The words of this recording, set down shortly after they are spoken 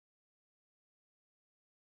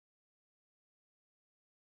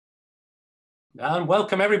And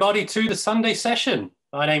welcome everybody to the Sunday session.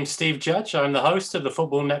 My name's Steve Judge. I'm the host of the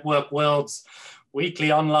Football Network World's weekly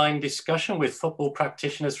online discussion with football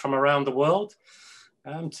practitioners from around the world.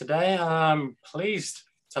 Today I'm pleased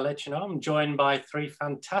to let you know I'm joined by three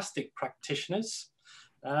fantastic practitioners.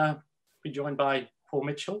 We're joined by Paul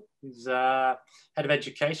Mitchell, who's Head of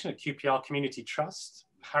Education at QPR Community Trust.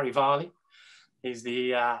 Harry Varley, he's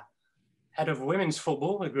the Head of Women's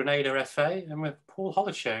Football at Grenada FA, and with Paul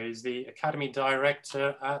Hollicher, who's the Academy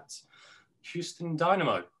Director at Houston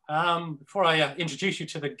Dynamo. Before I introduce you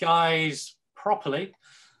to the guys properly,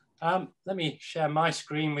 let me share my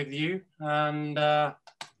screen with you and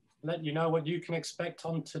let you know what you can expect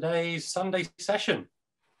on today's Sunday session.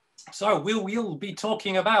 So we'll be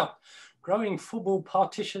talking about growing football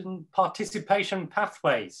participation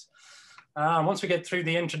pathways. Once we get through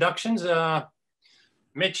the introductions,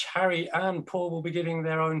 Mitch, Harry, and Paul will be giving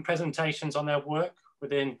their own presentations on their work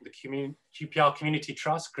within the QPR Community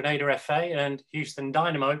Trust, Grenada FA, and Houston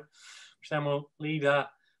Dynamo, which then will lead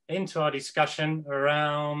into our discussion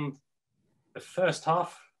around the first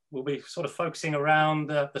half. We'll be sort of focusing around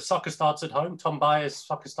the Soccer Starts at Home, Tom Byers'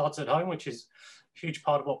 Soccer Starts at Home, which is a huge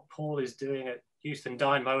part of what Paul is doing at Houston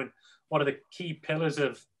Dynamo, and what are the key pillars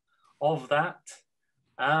of that.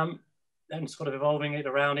 Then sort of evolving it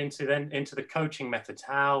around into the coaching methods,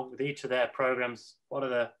 how with each of their programs, what are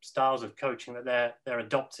the styles of coaching that they're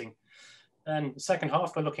adopting. And the second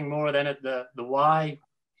half, we're looking more then at the why,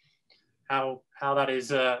 how that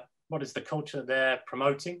is, what is the culture that they're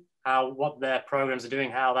promoting, what their programs are doing,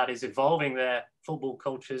 how that is evolving their football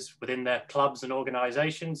cultures within their clubs and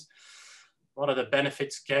organizations. What are the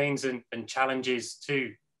benefits, gains, and challenges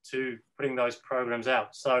to putting those programs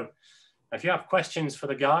out. So if you have questions for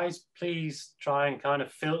the guys, please try and kind of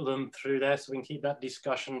filter them through there so we can keep that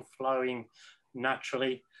discussion flowing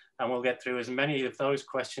naturally, and we'll get through as many of those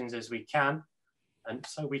questions as we can. And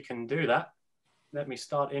so we can do that, let me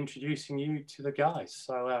start introducing you to the guys.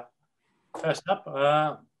 So first up,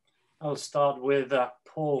 I'll start with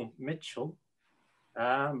Paul Mitchell.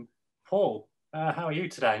 Paul, how are you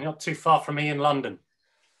today? Not too far from me in London.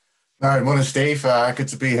 No, morning, Steve. Good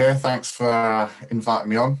to be here. Thanks for inviting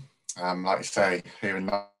me on. Like you say, here in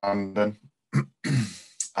London.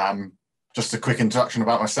 Just a quick introduction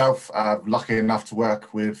about myself. Lucky enough to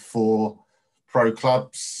work with 4 pro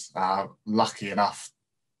clubs. Lucky enough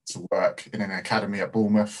to work in an academy at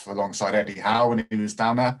Bournemouth alongside Eddie Howe when he was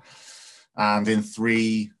down there, and in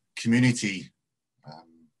 3 community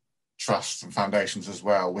trusts and foundations as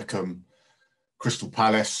well: Wycombe, Crystal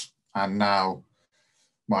Palace, and now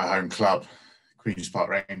my home club, Queen's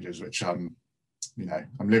Park Rangers, which I'm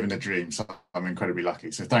living the dream, so I'm incredibly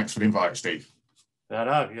lucky. So thanks for the invite, Steve.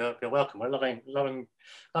 No, you're welcome. We're loving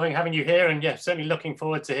having you here, and yeah, certainly looking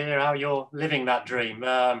forward to hear how you're living that dream.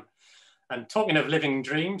 And talking of living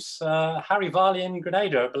dreams, Harry Varley in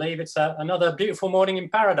Grenada, I believe it's another beautiful morning in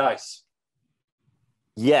paradise.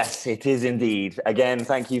 Yes, it is indeed. Again,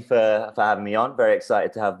 thank you for having me on. Very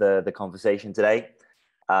excited to have the conversation today.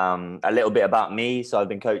 A little bit about me. So I've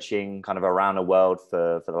been coaching kind of around the world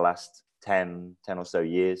for the last 10 or so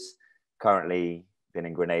years. Currently been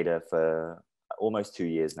in Grenada for almost 2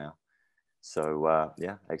 years now. So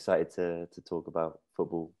yeah, excited to talk about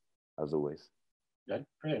football as always. Yeah,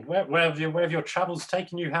 brilliant. Where have your travels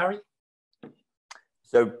taken you, Harry?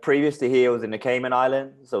 So previous to here, I was in the Cayman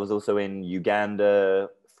Islands. I was also in Uganda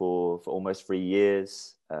for almost 3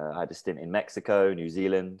 years. I had a stint in Mexico, New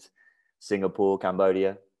Zealand, Singapore,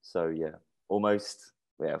 Cambodia. So yeah, almost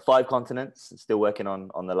 5 continents. Still working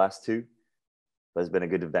on the last 2, but it's been a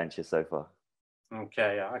good adventure so far.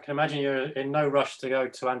 Okay, I can imagine you're in no rush to go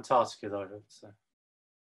to Antarctica though. So.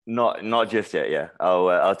 Not just yet. Yeah,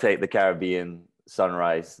 I'll take the Caribbean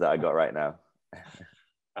sunrise that I got right now.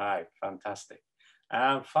 All right, fantastic.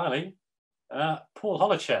 Finally, Paul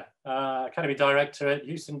Hollicher, Academy Director at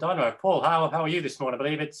Houston Dynamo. Paul, how are you this morning? I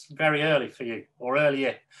believe it's very early for you, or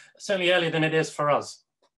earlier, certainly earlier than it is for us.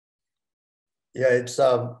 Yeah, it's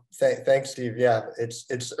thanks, Steve. Yeah,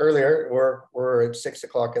 it's earlier. We're at 6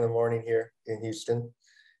 o'clock in the morning here in Houston.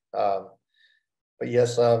 But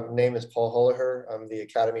yes, name is Paul Hollicher. I'm the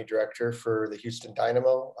Academy Director for the Houston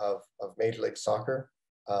Dynamo of Major League Soccer.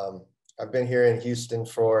 I've been here in Houston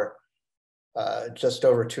for just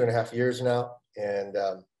over 2.5 years now, and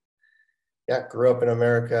yeah, grew up in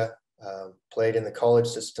America, played in the college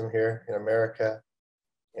system here in America,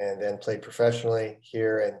 and then played professionally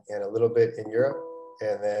here and a little bit in Europe,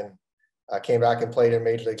 and then I came back and played in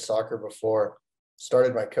Major League Soccer before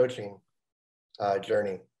started my coaching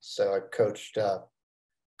journey. So I coached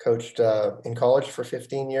in college for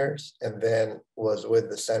 15 years, and then was with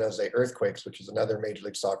the San Jose Earthquakes, which is another Major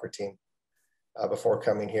League Soccer team, before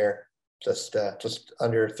coming here just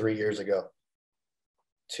under 3 years ago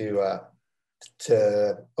to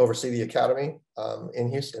oversee the academy in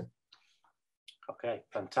Houston. Okay,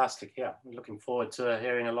 fantastic. Yeah, I'm looking forward to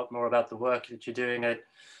hearing a lot more about the work that you're doing at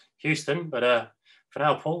Houston. But for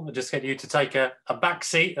now, Paul, I'll just get you to take a back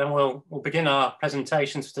seat, and we'll begin our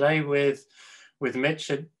presentations today with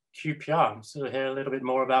Mitch at QPR. So hear a little bit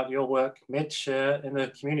more about your work, Mitch, in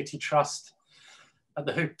the Community Trust at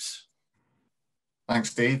the Hoops. Thanks,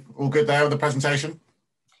 Steve. All good there with the presentation?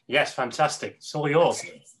 Yes, fantastic. It's all yours.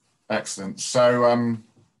 Excellent. So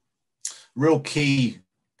real key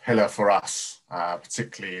pillar for us,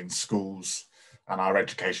 particularly in schools and our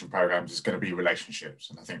education programs, is going to be relationships.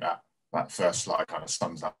 And I think that first slide kind of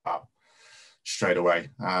sums that up straight away.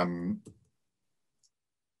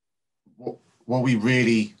 What we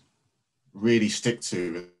really stick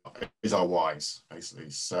to is our whys,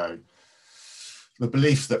 basically. So the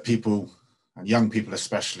belief that people, and young people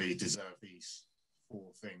especially, deserve these 4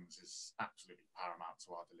 things is absolutely paramount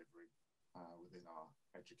to our delivery within our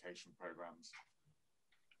education programs.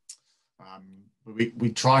 But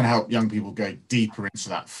we try and help young people go deeper into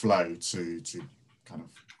that flow to kind of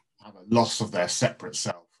have a loss of their separate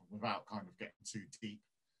self without kind of getting too deep.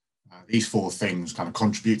 These 4 things kind of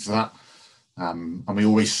contribute to that. And we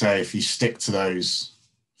always say, if you stick to those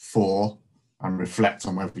 4 and reflect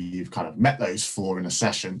on whether you've kind of met those 4 in a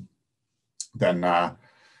session, then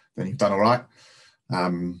you've done all right.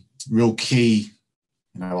 Real key,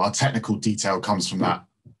 our technical detail comes from that,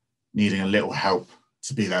 needing a little help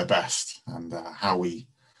to be their best, and how we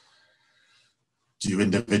do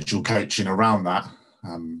individual coaching around that,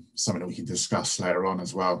 something that we can discuss later on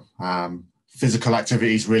as well. Physical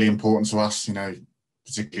activity is really important to us,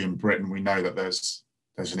 particularly in Britain. We know that there's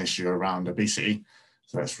an issue around obesity,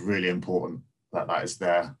 so it's really important that is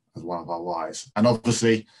there as one of our whys. And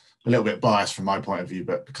obviously, a little bit biased from my point of view,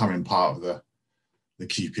 but becoming part of the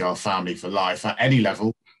QPR family for life at any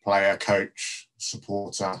level, player, coach,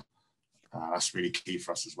 supporter, that's really key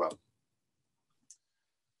for us as well.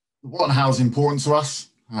 What and how is important to us.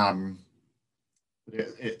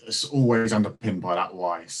 It's always underpinned by that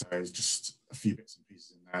why. So it's just a few bits and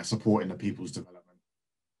pieces in there, supporting the people's development.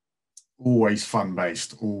 Always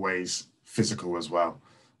fun-based, always physical as well.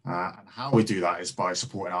 And how we do that is by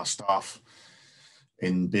supporting our staff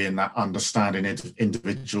in being that understanding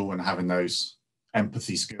individual and having those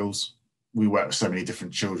empathy skills. We work with so many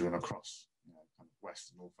different children across kind of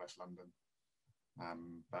West and North West London,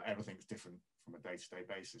 but everything's different from a day-to-day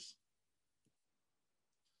basis.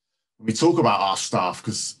 We talk about our staff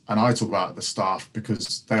and I talk about the staff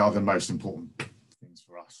because they are the most important things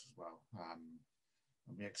for us as well.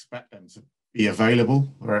 And we expect them to be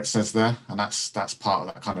available where it says there, and that's part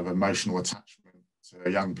of that kind of emotional attachment to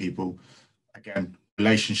young people. Again,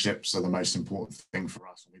 relationships are the most important thing for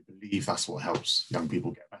us, and we believe that's what helps young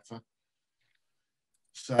people get better.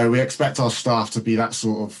 So we expect our staff to be that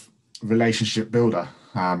sort of relationship builder,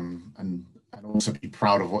 and also be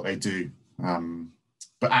proud of what they do,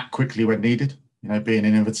 but act quickly when needed, being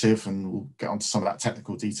innovative, and we'll get onto some of that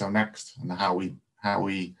technical detail next, and how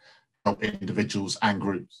we help individuals and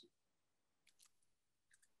groups.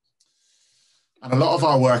 And a lot of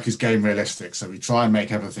our work is game realistic, so we try and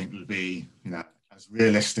make everything be, as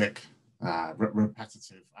realistic,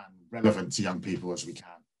 repetitive, and relevant to young people as we can.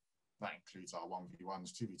 That includes our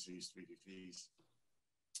 1v1s, 2v2s, 3v3s.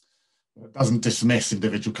 But it doesn't dismiss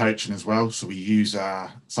individual coaching as well. So we use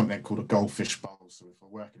something called a goldfish bowl. So if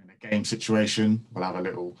we're working in a game situation, we'll have a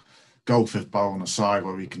little goldfish bowl on the side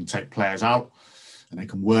where we can take players out and they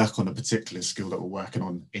can work on a particular skill that we're working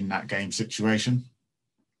on in that game situation.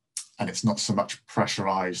 And it's not so much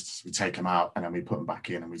pressurized. We take them out and then we put them back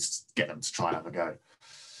in and we get them to try and have a go.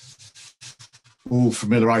 Ball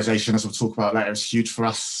familiarization, as we'll talk about later, is huge for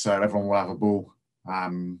us. So everyone will have a ball.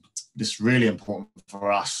 This is really important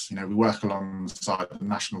for us. We work alongside the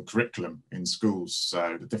national curriculum in schools.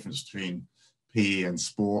 So the difference between PE and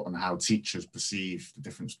sport and how teachers perceive the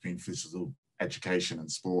difference between physical education and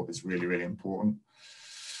sport is really, really important.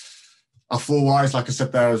 Our 4 whys, like I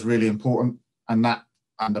said there, is really important. And that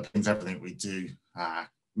underpins everything we do,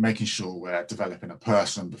 making sure we're developing a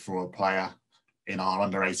person before a player. In our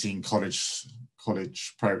under 18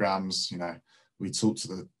 college programs, we talk to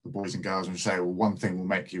the boys and girls and we say, well, one thing will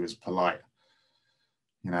make you as polite,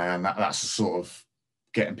 and that's a sort of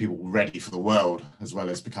getting people ready for the world as well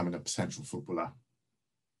as becoming a potential footballer.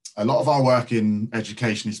 A lot of our work in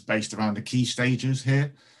education is based around the key stages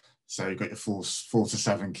here. So you've got your 4 to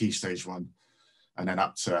 7 key stage 1, and then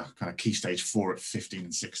up to kind of key stage 4 at 15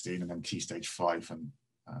 and 16, and then key stage 5 and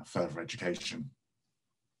further education.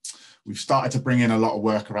 We've started to bring in a lot of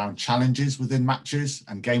work around challenges within matches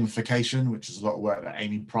and gamification, which is a lot of work that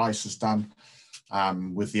Amy Price has done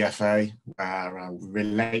with the FA, where we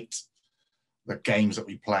relate the games that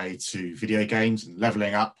we play to video games and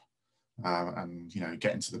leveling up, and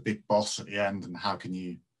getting to the big boss at the end, and how can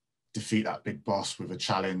you defeat that big boss with a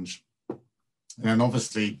challenge. And then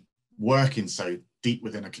obviously working so deep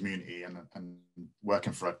within a community and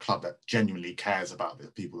working for a club that genuinely cares about the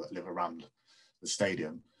people that live around the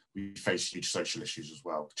stadium, we face huge social issues as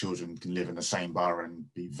well. Children can live in the same borough and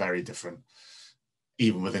be very different,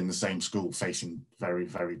 even within the same school, facing very,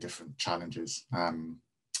 very different challenges.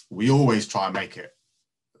 We always try and make it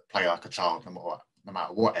play like a child, no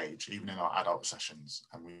matter what age, even in our adult sessions.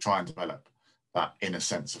 And we try and develop that inner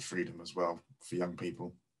sense of freedom as well for young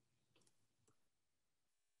people.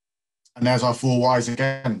 And there's our 4 whys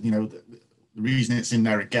again. The reason it's in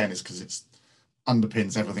there again is because it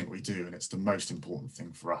underpins everything we do, and it's the most important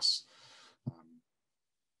thing for us.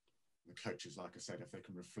 The coaches, like I said, if they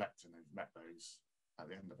can reflect and they've met those at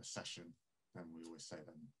the end of a session, then we always say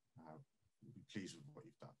then, we'll be pleased with what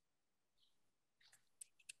you've done.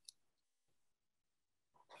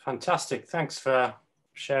 Fantastic. Thanks for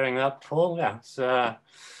sharing that, Paul. Yeah, it's a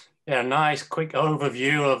nice quick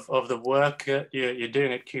overview of the work you're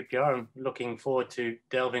doing at QPR. I'm looking forward to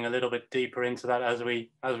delving a little bit deeper into that as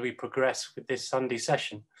we progress with this Sunday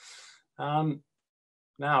session. Now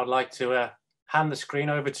I'd like to hand the screen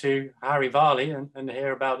over to Harry Varley and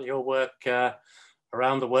hear about your work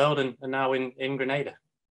around the world and now in Grenada.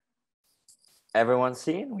 Everyone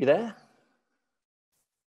seeing? We there?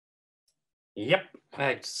 Yep,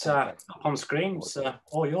 it's up on screen. It's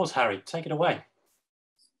all yours, Harry. Take it away.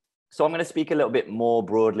 So I'm going to speak a little bit more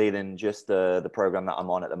broadly than just the program that I'm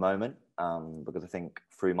on at the moment, because I think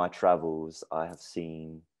through my travels, I have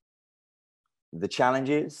seen the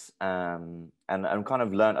challenges and kind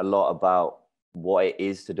of learned a lot about what it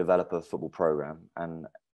is to develop a football program. And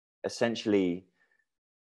essentially,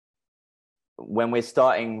 when we're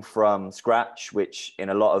starting from scratch, which in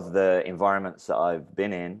a lot of the environments that I've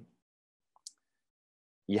been in,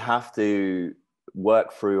 you have to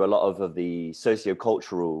work through a lot of the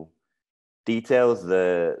socio-cultural details,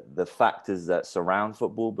 the factors that surround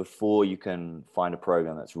football before you can find a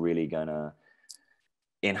program that's really going to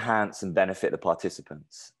enhance and benefit the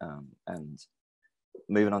participants. And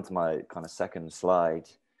moving on to my kind of second slide,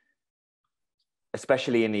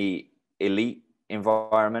 especially in the elite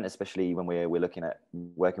environment, especially when we're looking at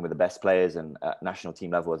working with the best players and at national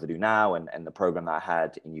team level as I do now, and the program that I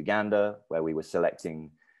had in Uganda, where we were selecting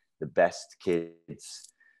the best kids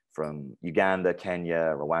from Uganda,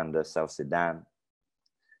 Kenya, Rwanda, South Sudan.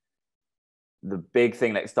 The big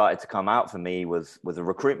thing that started to come out for me was the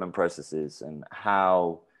recruitment processes and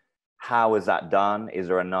how is that done? Is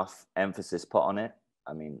there enough emphasis put on it?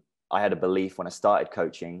 I mean, I had a belief when I started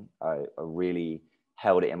coaching, I really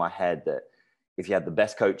held it in my head that if you had the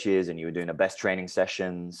best coaches and you were doing the best training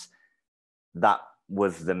sessions, that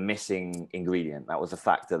was the missing ingredient. That was a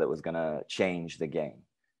factor that was going to change the game.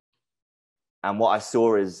 And what I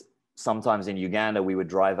saw is sometimes in Uganda, we would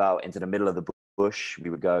drive out into the middle of the bush.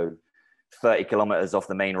 We would go 30 kilometers off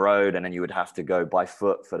the main road, and then you would have to go by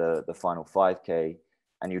foot for the final 5K.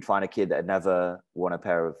 And you'd find a kid that had never worn a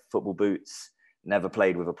pair of football boots, never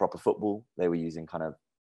played with a proper football. They were using kind of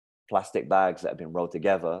plastic bags that had been rolled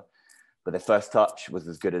together, but their first touch was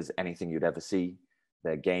as good as anything you'd ever see.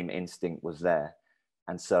 Their game instinct was there.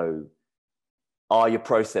 And so are your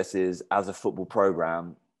processes as a football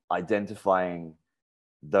program identifying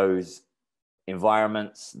those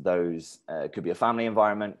environments, those could be a family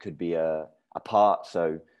environment, could be a part.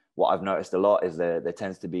 So what I've noticed a lot is there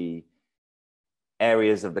tends to be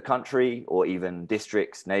areas of the country or even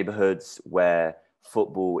districts, neighborhoods where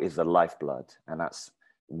football is the lifeblood. And that's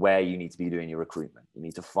where you need to be doing your recruitment. You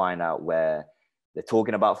need to find out where they're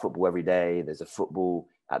talking about football every day. There's a football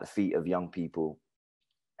at the feet of young people.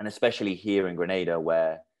 And especially here in Grenada,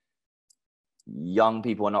 where young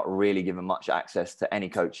people are not really given much access to any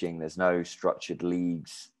coaching. There's no structured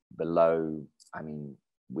leagues below. I mean,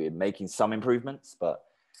 we're making some improvements, but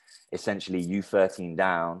essentially U13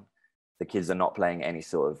 down, the kids are not playing any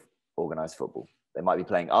sort of organized football. They might be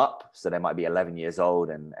playing up, so they might be 11 years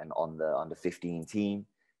old and on the under 15 team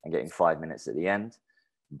and getting 5 minutes at the end,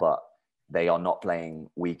 but they are not playing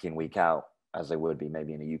week in, week out as they would be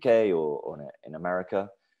maybe in the UK or in America.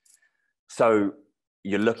 So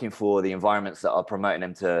you're looking for the environments that are promoting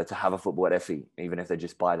them to have a football at their feet, even if they're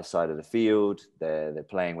just by the side of the field, they're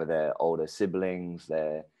playing with their older siblings,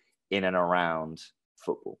 they're in and around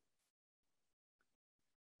football.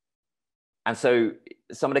 And so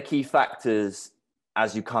some of the key factors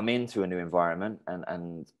as you come into a new environment,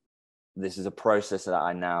 and this is a process that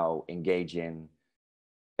I now engage in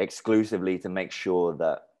exclusively to make sure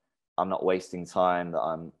that I'm not wasting time, that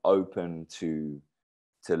I'm open to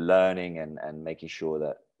learning and making sure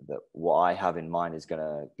that what I have in mind is going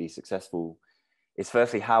to be successful, is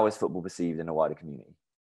firstly, how is football perceived in a wider community?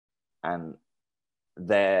 And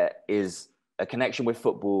there is a connection with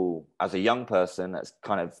football as a young person that's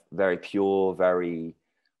kind of very pure, very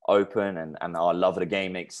open, and our love of the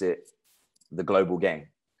game makes it the global game.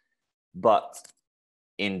 But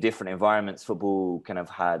in different environments, football can have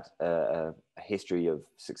had a history of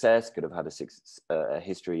success, could have had a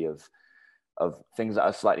history of things that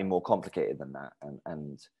are slightly more complicated than that.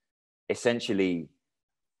 And essentially,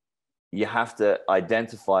 you have to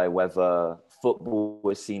identify whether football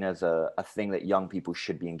is seen as a thing that young people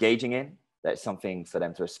should be engaging in, that it's something for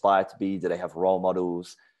them to aspire to be. Do they have role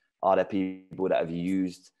models? Are there people that have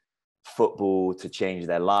used football to change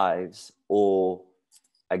their lives? Or,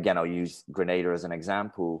 again, I'll use Grenada as an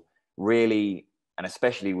example, really, and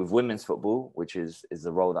especially with women's football, which is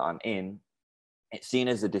the role that I'm in, it's seen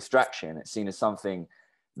as a distraction. It's seen as something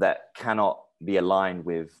that cannot be aligned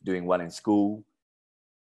with doing well in school.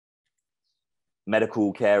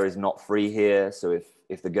 Medical care is not free here. So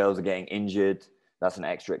if the girls are getting injured, that's an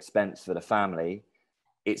extra expense for the family.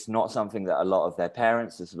 It's not something that a lot of their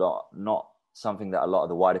parents, it's not something that a lot of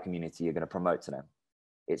the wider community are going to promote to them.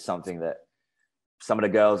 It's something that some of the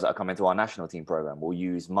girls that are coming to our national team program will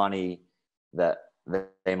use money that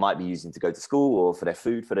they might be using to go to school or for their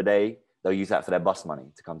food for the day. They'll use that for their bus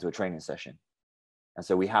money to come to a training session. And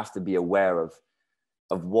so we have to be aware of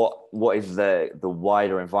what is the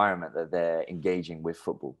wider environment that they're engaging with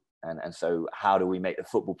football. And so how do we make the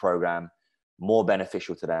football program more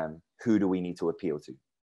beneficial to them? Who do we need to appeal to?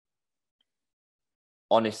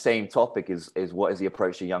 On this same topic is what is the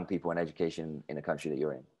approach to young people and education in the country that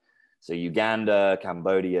you're in? So Uganda,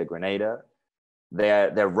 Cambodia, Grenada,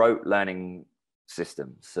 they're rote learning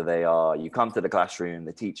systems. So you come to the classroom,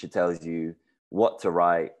 the teacher tells you what to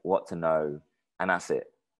write, what to know, and that's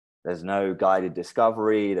it. There's no guided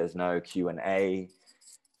discovery, there's no Q&A.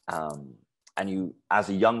 And you, as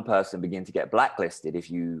a young person, begin to get blacklisted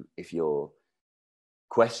if you're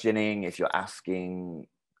questioning, if you're asking,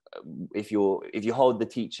 if you hold the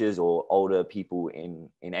teachers or older people in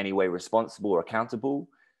any way responsible or accountable.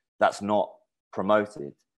 That's not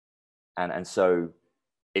promoted. And so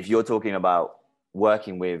if you're talking about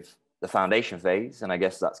working with the foundation phase, and I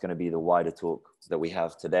guess that's going to be the wider talk that we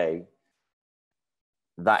have today,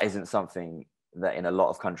 that isn't something that in a lot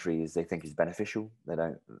of countries they think is beneficial. They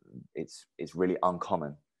don't, it's really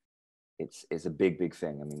uncommon. It's a big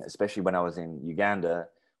thing. I mean, especially when I was in Uganda,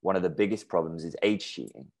 one of the biggest problems is age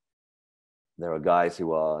cheating. There are guys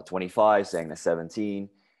who are 25 saying they're 17,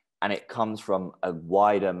 and it comes from a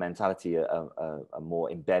wider mentality, a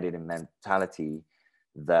more embedded in mentality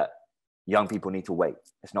that young people need to wait.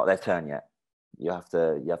 It's not their turn yet. You have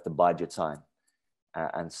to bide your time.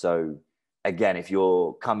 And so, again, if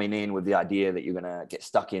you're coming in with the idea that you're going to get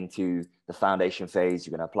stuck into the foundation phase,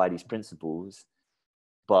 you're going to apply these principles,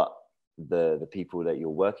 but the people that you're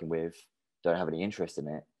working with don't have any interest in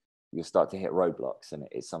it, you'll start to hit roadblocks. And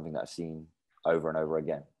it's something that I've seen over and over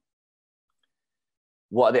again.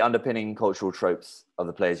 What are the underpinning cultural tropes of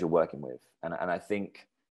the players you're working with? And I think,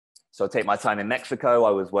 so I'll take my time in Mexico.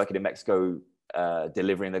 I was working in Mexico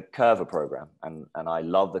delivering the Curva program. And I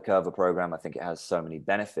love the Curva program. I think it has so many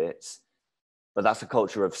benefits. But that's a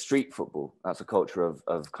culture of street football. That's a culture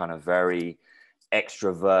of kind of very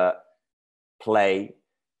extrovert play.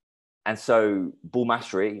 And so ball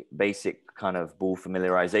mastery, basic kind of ball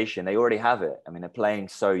familiarization, they already have it. I mean, they're playing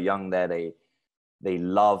so young there. They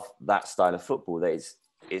love that style of football.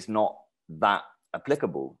 It's not that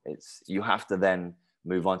applicable. You have to then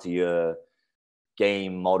move on to your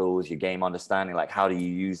game models, your game understanding. Like, how do you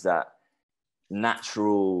use that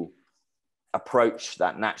natural approach,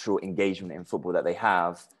 that natural engagement in football that they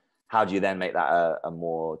have? How do you then make that a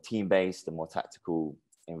more team-based, a more tactical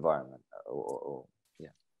environment or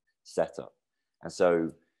setup? And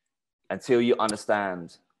so until you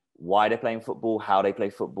understand why they're playing football, how they play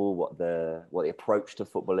football, what the approach to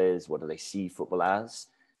football is, what do they see football as,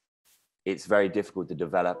 it's very difficult to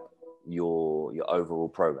develop your overall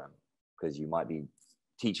program, because you might be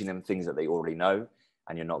teaching them things that they already know,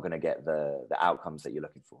 and you're not going to get the outcomes that you're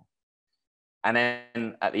looking for. And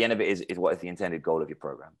then at the end of it is what is the intended goal of your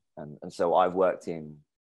program. And so I've worked in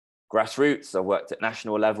grassroots, I've worked at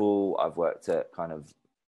national level, I've worked at kind of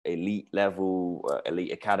elite level,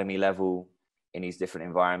 elite academy level in these different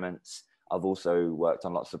environments. I've also worked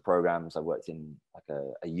on lots of programs. I've worked in like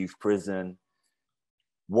a youth prison.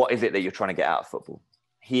 what is it that you're trying to get out of football?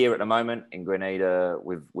 Here at the moment in Grenada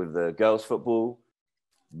with the girls football,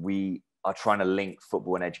 we are trying to link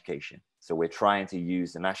football and education. So we're trying to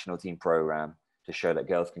use the national team program to show that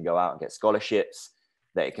girls can go out and get scholarships,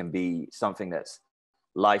 that it can be something that's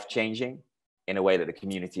life-changing in a way that the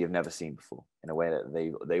community have never seen before, in a way that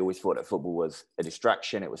they always thought that football was a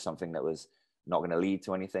distraction. It was something that was not going to lead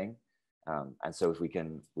to anything. And so if we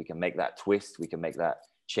can make that twist, we can make that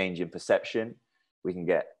change in perception, we can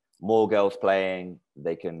get more girls playing,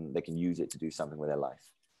 they can use it to do something with their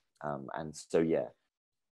life. And so, yeah,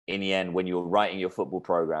 in the end, when you're writing your football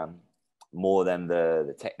program, more than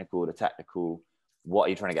the technical, the tactical, what are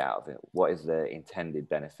you trying to get out of it? What is the intended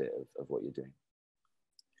benefit of what you're doing?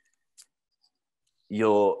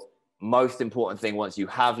 Your most important thing, once you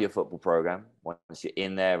have your football program, once you're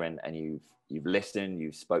in there and you've listened,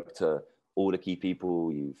 you've spoke to all the key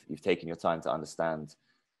people, you've taken your time to understand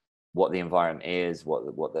what the environment is, what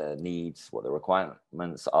the needs, what the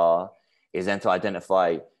requirements are, is then to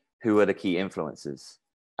identify who are the key influencers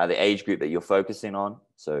at the age group that you're focusing on.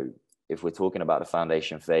 So if we're talking about the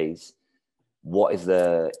foundation phase, what is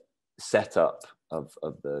the setup of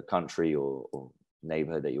the country or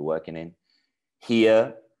neighborhood that you're working in?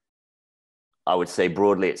 Here, I would say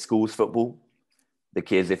broadly it's schools football. The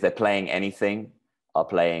kids, if they're playing anything, are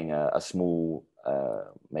playing a small,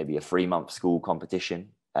 maybe a 3-month school competition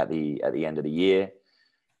at the end of the year.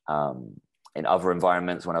 In other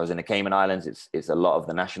environments, when I was in the Cayman Islands, it's a lot of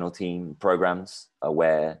the national team programs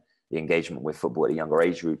where the engagement with football at the younger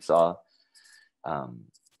age groups are.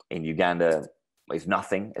 In Uganda, it's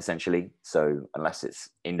nothing essentially. So unless it's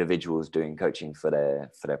individuals doing coaching for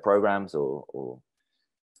their programs or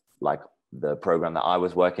like the program that I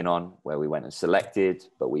was working on where we went and selected,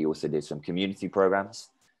 but we also did some community programs.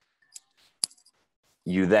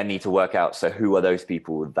 You then need to work out, so who are those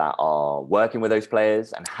people that are working with those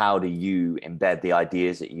players and how do you embed the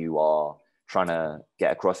ideas that you are trying to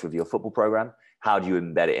get across with your football program? How do you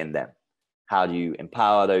embed it in them? How do you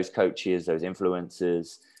empower those coaches, those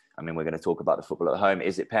influencers? I mean, we're going to talk about the football at home.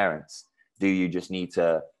 Is it parents? Do you just need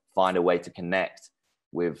to find a way to connect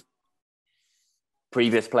with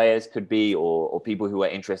previous players, could be, or people who are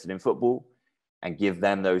interested in football, and give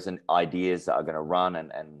them those ideas that are going to run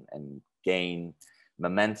and gain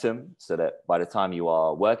momentum, so that by the time you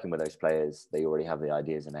are working with those players, they already have the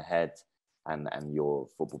ideas in their head and your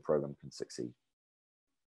football program can succeed.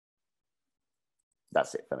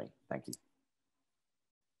 That's it for me. Thank you.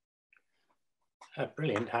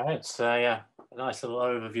 Brilliant, Harry. It's a nice little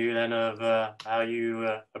overview then of how you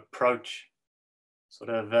approach sort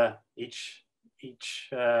of each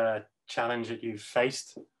challenge that you've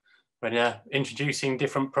faced when introducing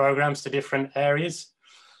different programs to different areas,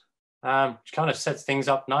 which kind of sets things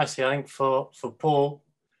up nicely, I think, for Paul.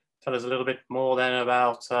 Tell us a little bit more then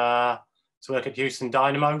about to work at Houston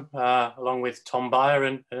Dynamo along with Tom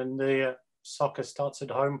Byer and the Soccer Starts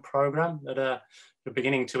at Home program that you're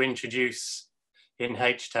beginning to introduce in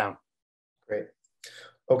H-Town. Great.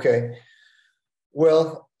 Okay.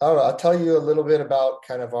 Well, I'll tell you a little bit about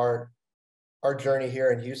kind of our journey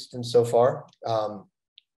here in Houston so far.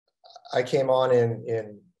 I came on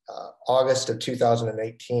in August of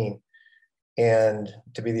 2018 and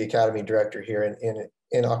to be the academy director here.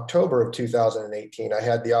 In October of 2018, I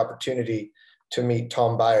had the opportunity to meet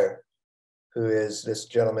Tom Byer, who is this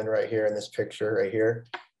gentleman right here in this picture right here.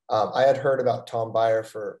 I had heard about Tom Byer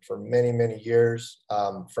for many, many years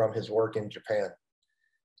from his work in Japan.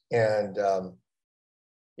 And,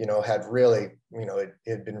 had really, it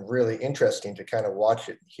had been really interesting to kind of watch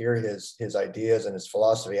it, hear his ideas and his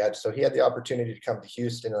philosophy. So he had the opportunity to come to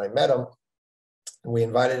Houston and I met him. And we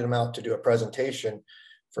invited him out to do a presentation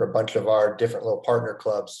for a bunch of our different little partner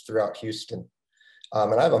clubs throughout Houston.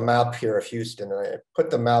 And I have a map here of Houston, and I put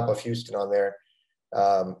the map of Houston on there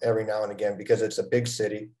every now and again because it's a big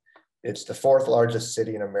city. It's the 4th largest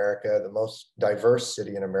city in America, the most diverse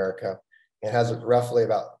city in America. It has roughly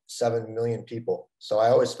about 7 million people. So I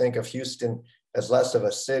always think of Houston as less of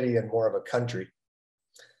a city and more of a country.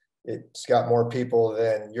 It's got more people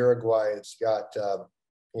than Uruguay. It's got,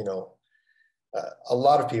 a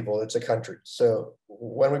lot of people. It's a country. So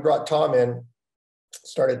when we brought Tom in,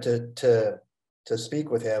 started to speak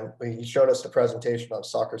with him, he showed us the presentation on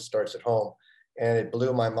Soccer Starts at Home, and it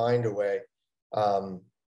blew my mind away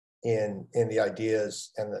in the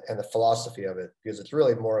ideas and the philosophy of it, because it's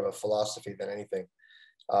really more of a philosophy than anything.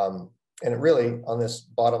 And it really, on this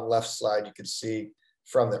bottom left slide, you could see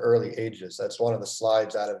from the early ages. That's one of the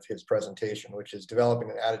slides out of his presentation, which is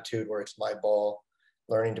developing an attitude where it's my ball,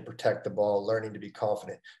 learning to protect the ball, learning to be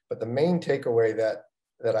confident. But the main takeaway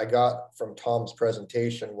that I got from Tom's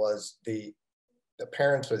presentation was the the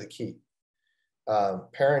parents are the key.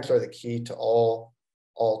 Parents are the key to all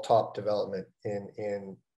top development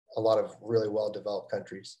in a lot of really well-developed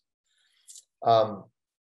countries.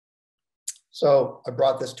 So I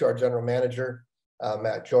brought this to our general manager,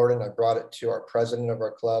 Matt Jordan. I brought it to our president of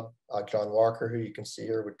our club, John Walker, who you can see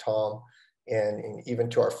here with Tom, and even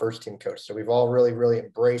to our first team coach. So we've all really, really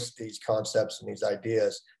embraced these concepts and these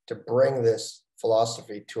ideas to bring this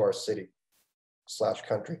philosophy to our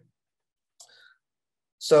city/country.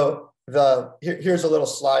 So here's a little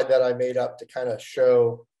slide that I made up to kind of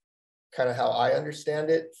show kind of how I understand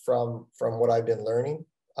it from what I've been learning.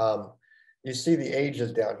 You see the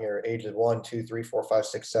ages down here, ages 1, 2, 3, 4, 5,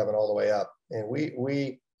 6, 7, all the way up. And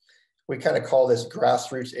we kind of call this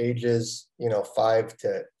grassroots ages, 5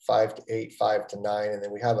 to 8, 5 to 9. And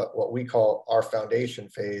then we have what we call our foundation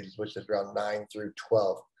phase, which is around 9 through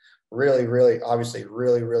 12. Really, really, obviously,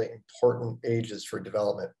 really, really important ages for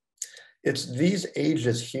development. It's these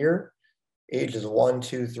ages here, ages 1,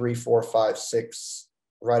 2, 3, 4, 5, 6,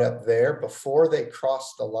 right up there, before they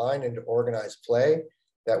cross the line into organized play,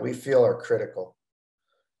 that we feel are critical.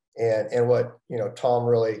 And what, Tom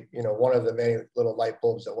really, one of the many little light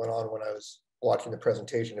bulbs that went on when I was watching the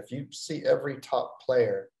presentation, if you see every top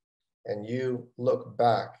player and you look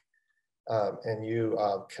back and you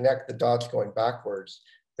connect the dots going backwards,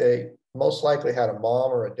 they most likely had a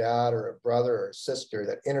mom or a dad or a brother or a sister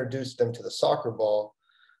that introduced them to the soccer ball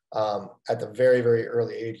at the very, very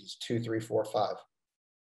early ages, 2, 3, 4, 5.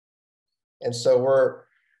 And so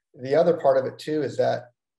the other part of it too is that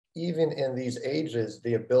even in these ages,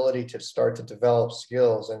 the ability to start to develop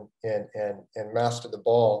skills and master the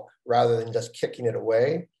ball rather than just kicking it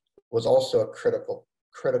away was also a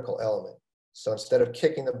critical element. So instead of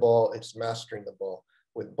kicking the ball, it's mastering the ball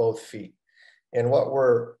with both feet. And what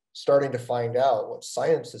we're starting to find out, what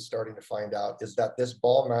science is starting to find out, is that this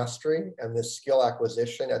ball mastery and this skill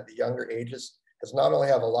acquisition at the younger ages has not only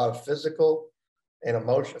have a lot of physical and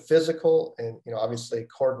obviously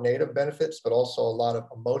coordinative benefits, but also a lot of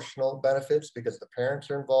emotional benefits because the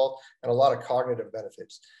parents are involved, and a lot of cognitive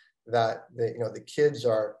benefits that the kids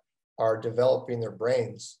are developing their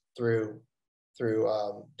brains through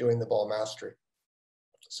doing the ball mastery.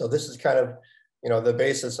 So this is kind of the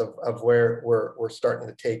basis of where we're starting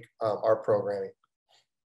to take our programming.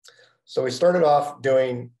 So we started off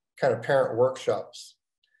doing kind of parent workshops.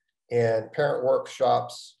 And parent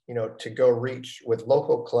workshops, to go reach with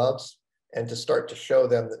local clubs and to start to show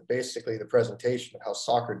them that basically the presentation of how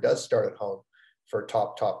soccer does start at home for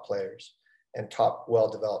top players and top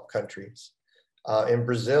well-developed countries. In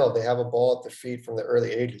Brazil, they have a ball at the feet from the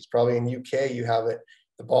early ages. Probably in UK, you have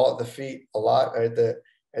the ball at the feet a lot at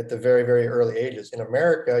the very, very early ages. In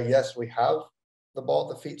America, yes, we have the ball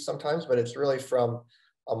at the feet sometimes, but it's really from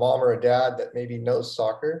a mom or a dad that maybe knows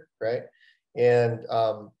soccer, right? And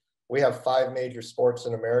we have 5 major sports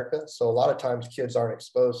in America. So a lot of times kids aren't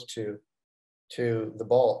exposed to the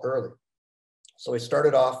ball early. So we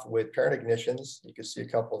started off with parent ignitions. You can see a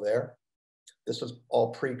couple there. This was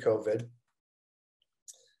all pre-COVID.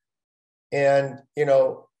 And,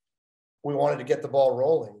 we wanted to get the ball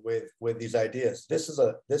rolling with these ideas. This is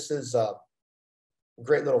a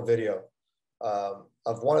great little video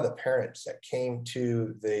of one of the parents that came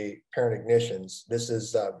to the parent ignitions. This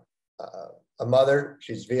is a mother,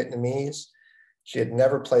 she's Vietnamese. She had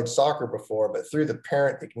never played soccer before, but through the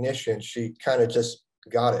parent ignition, she kind of just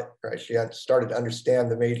got it, right? She had started to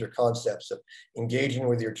understand the major concepts of engaging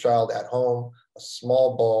with your child at home, a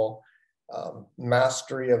small ball,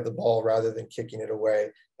 mastery of the ball rather than kicking it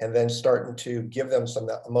away, and then starting to give them some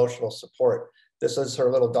emotional support. This is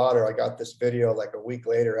her little daughter. I got this video like a week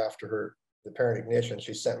later after the parent ignition.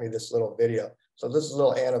 She sent me this little video. So this is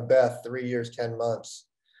little Anna Beth, 3 years, 10 months.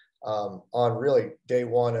 On really day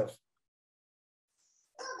one of,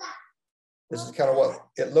 this is kind of what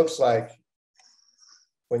it looks like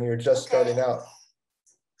when you're just starting out.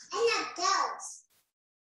 Anna does.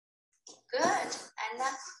 Good, Anna.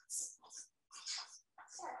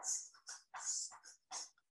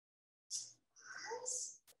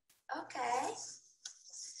 Okay.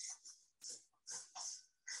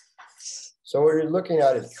 So what you're looking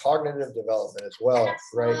at is cognitive development as well,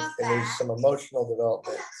 right? And there's some emotional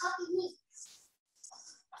development.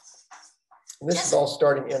 And this is all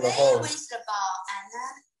starting in the home.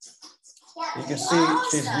 You can see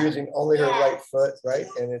she's using only her right foot, right?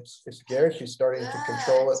 And it's scary. She's starting to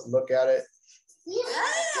control it, look at it.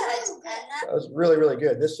 That was really, really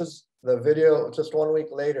good. This is the video just 1 week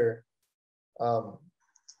later.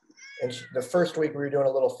 And the first week we were doing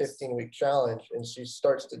a little 15-week challenge, and she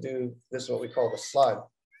starts to do this, what we call the slide.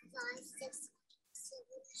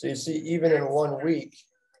 So you see, even in 1 week,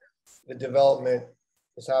 the development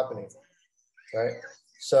is happening, right?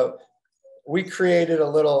 So we created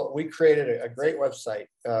a great website,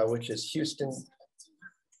 which is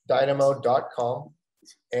HoustonDynamo.com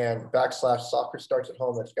and /soccer starts at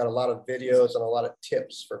home. It's got a lot of videos and a lot of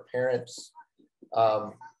tips for parents.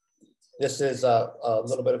 This is a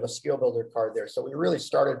little bit of a skill builder card there. So we really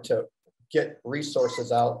started to get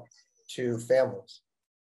resources out to families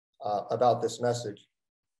about this message.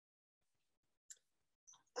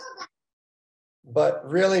 But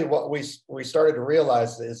really what we started to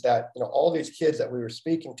realize is that, you know, all these kids that we were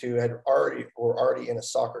speaking to were already in a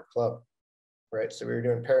soccer club, right? So we were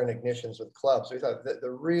doing parent ignitions with clubs. So we thought that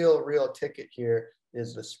the real ticket here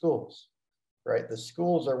is the schools, right? The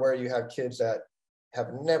schools are where you have kids that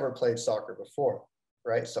have never played soccer before,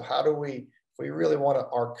 right? So how do we, if we really want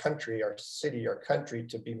our country, our city, our country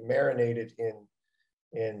to be marinated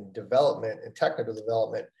in development and technical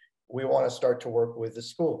development, we want to start to work with the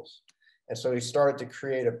schools. And so we started to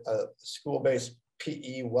create a school-based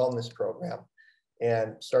PE wellness program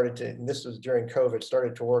and and this was during COVID,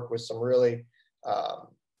 started to work with some really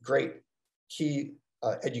great key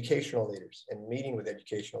educational leaders and meeting with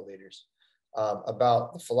educational leaders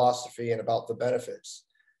about the philosophy and about the benefits.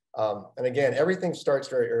 And again, everything starts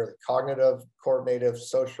very early: cognitive, coordinative,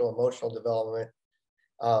 social, emotional development.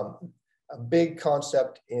 A big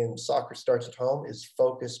concept in Soccer Starts at Home is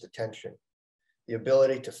focused attention. The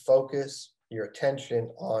ability to focus your attention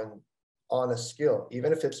on a skill,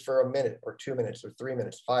 even if it's for a minute or 2 minutes or 3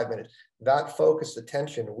 minutes, 5 minutes. That focused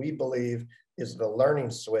attention, we believe, is the learning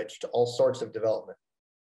switch to all sorts of development.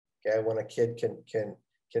 Okay, when a kid can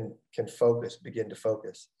focus, begin to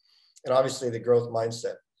focus, and obviously the growth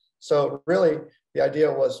mindset. So really, the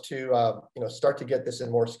idea was to start to get this in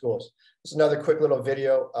more schools. This is another quick little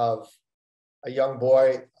video of a young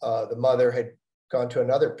boy. The mother had gone to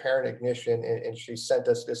another parent ignition, and she sent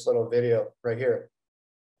us this little video right here.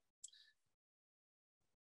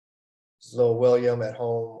 This little William at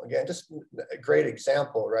home. Again, just a great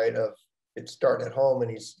example, right, of it starting at home,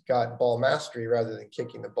 and he's got ball mastery rather than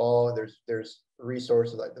kicking the ball. There's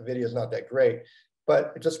resources, like the video is not that great,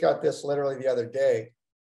 but it just got this literally the other day,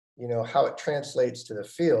 you know, how it translates to the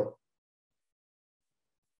field.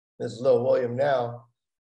 This is little William now,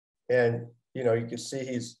 and you know, you can see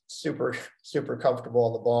he's super comfortable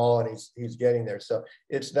on the ball, and he's getting there. So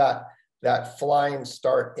it's that flying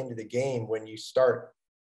start into the game when you start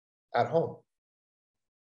at home.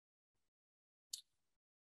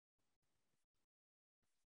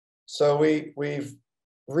 So we've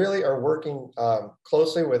really are working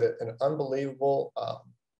closely with an unbelievable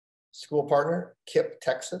school partner, KIPP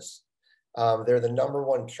Texas. They're the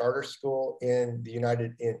 #1 charter school in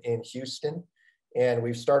in Houston. And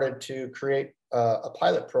we've started to create a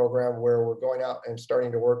pilot program where we're going out and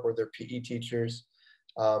starting to work with their PE teachers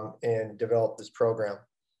and develop this program.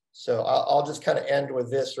 So I'll just kind of end with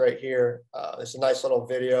this right here. It's a nice little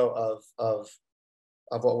video of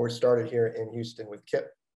what we're started here in Houston with KIPP.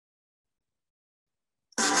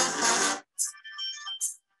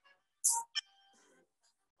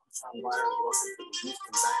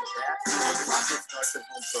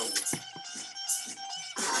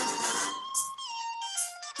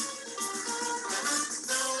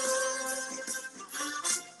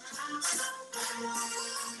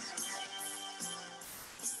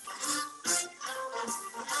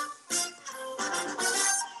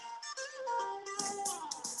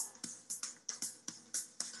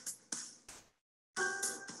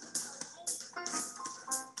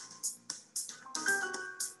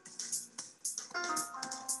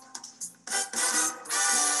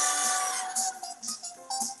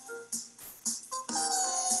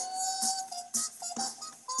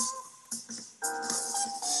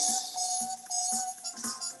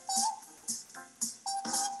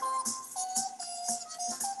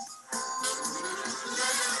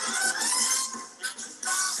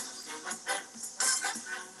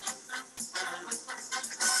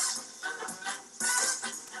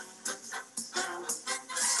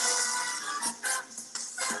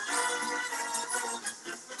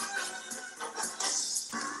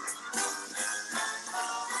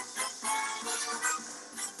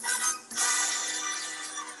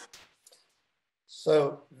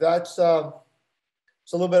 So that's it's a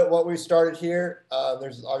little bit of what we started here.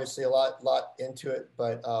 There's obviously a lot into it,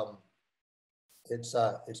 but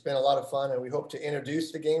it's been a lot of fun, and we hope to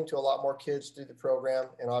introduce the game to a lot more kids through the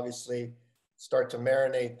program, and obviously start to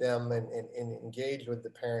marinate them and engage with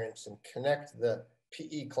the parents and connect the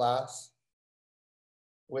PE class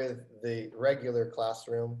with the regular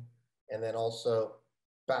classroom, and then also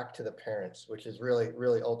back to the parents, which is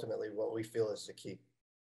really ultimately what we feel is the key.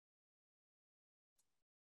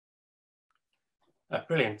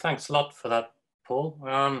 Brilliant. Thanks a lot for that, Paul.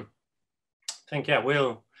 I think, yeah,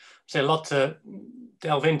 we'll see a lot to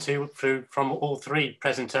delve into from all three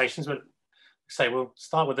presentations, but say we'll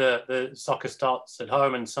start with the soccer starts at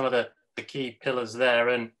home and some of the key pillars there.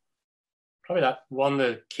 And probably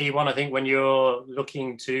the key one, I think, when you're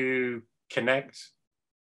looking to connect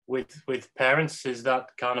with parents is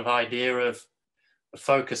that kind of idea of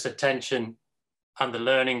focus, attention, and the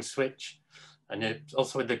learning switch. And it's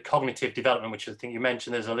also with the cognitive development, which I think you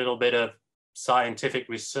mentioned, there's a little bit of scientific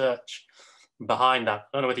research behind that. I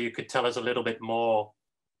don't know whether you could tell us a little bit more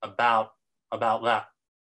about that.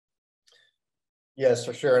 Yes,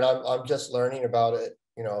 for sure. And I'm just learning about it,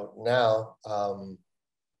 now.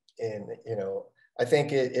 And, I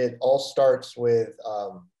think it all starts with,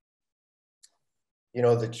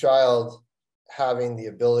 the child having the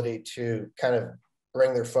ability to kind of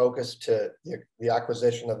bring their focus to the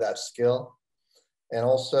acquisition of that skill. And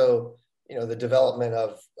also, the development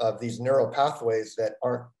of these neural pathways that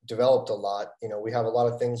aren't developed a lot. We have a lot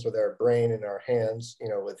of things with our brain and our hands,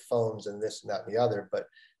 with phones and this and that and the other, but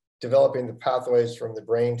developing the pathways from the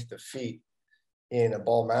brain to the feet in a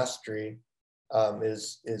ball mastery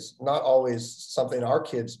is not always something our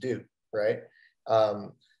kids do, right?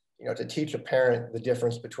 To teach a parent the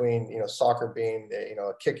difference between, soccer being,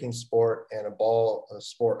 a kicking sport and a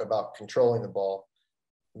sport about controlling the ball,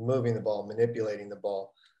 moving the ball, manipulating the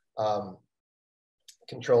ball,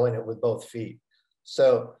 controlling it with both feet.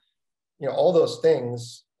 So, all those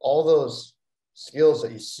things, all those skills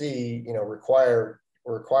that you see, require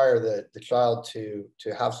the child to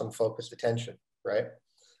have some focused attention, right?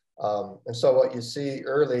 And so what you see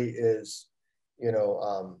early is,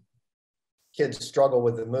 kids struggle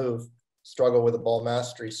with the move, struggle with the ball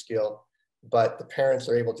mastery skill, but the parents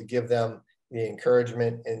are able to give them the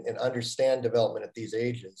encouragement and understand development at these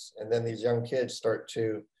ages. And then these young kids start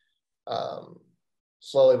to,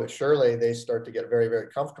 slowly but surely, they start to get very, very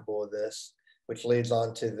comfortable with this, which leads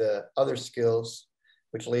on to the other skills,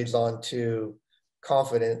 which leads on to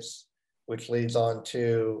confidence, which leads on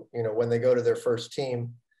to, when they go to their first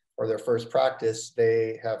team or their first practice,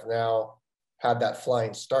 they have now had that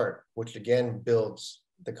flying start, which again builds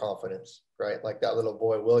the confidence, right? Like that little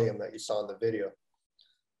boy, William, that you saw in the video.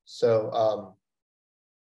 So,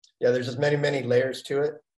 yeah, there's just many, many layers to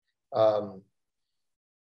it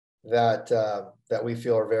that we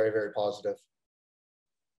feel are very, very positive.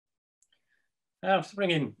 To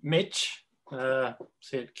bring in Mitch,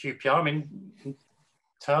 see at QPR. I mean, in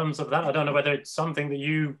terms of that, I don't know whether it's something that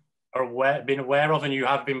you are been aware of and you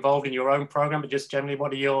have been involved in your own program, but just generally,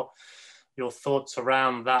 what are your thoughts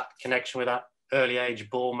around that connection with that early age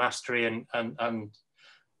ball mastery and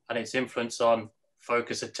its influence on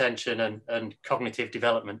focus, attention, and cognitive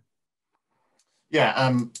development?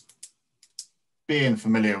 Yeah, being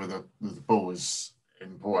familiar with the ball is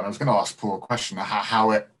important. I was going to ask Paul a question: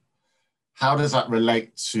 how does that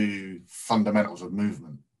relate to fundamentals of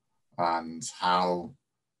movement and how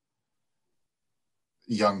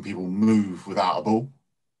young people move without a ball?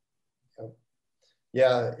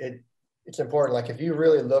 Yeah, it's important. Like if you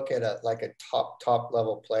really look at a top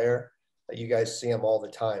level player, that you guys see them all the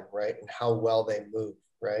time, right? And how well they move,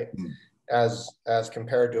 right? As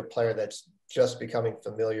compared to a player that's just becoming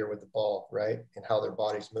familiar with the ball, right? And how their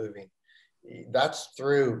body's moving. That's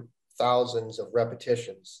through thousands of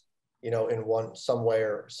repetitions, in some way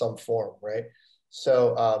or some form, right?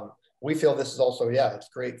 So we feel this is also, it's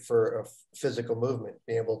great for physical movement,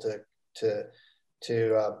 being able to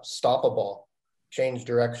stop a ball, change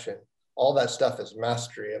direction. All that stuff is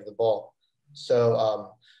mastery of the ball.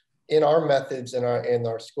 So in our methods, in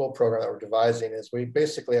our school program that we're devising, is we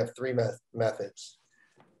basically have three methods.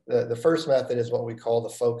 The first method is what we call the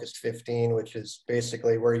focused 15, which is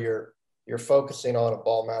basically where you're focusing on a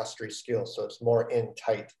ball mastery skill. So it's more in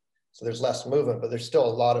tight. So there's less movement, but there's still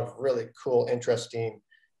a lot of really cool, interesting,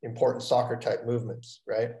 important soccer type movements,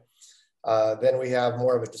 right? Then we have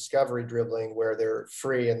more of a discovery dribbling where they're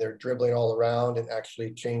free and they're dribbling all around and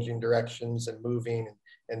actually changing directions and moving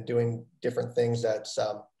and doing different things that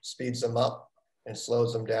speeds them up and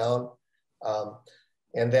slows them down.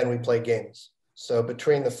 And then we play games. So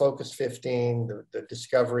between the focus 15, the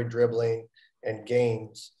discovery dribbling and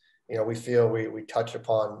games, we feel we touch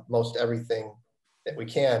upon most everything that we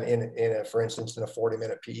can for instance, in a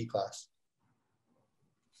 40-minute PE class.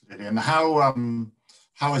 And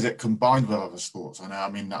how is it combined with other sports? I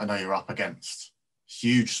know you're up against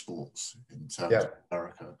huge sports in terms of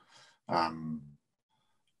America.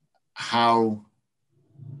 How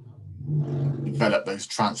develop those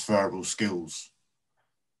transferable skills?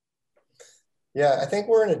 Yeah, I think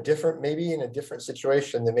we're maybe in a different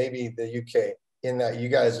situation than maybe the UK. in that you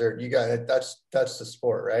guys, that's the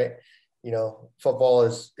sport, right? You know, football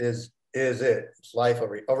is it. It's life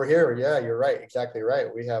over here. Yeah, you're right. Exactly right.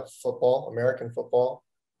 We have football, American football.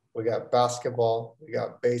 We got basketball. We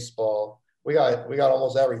got baseball. We got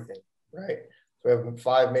almost everything, right? So we have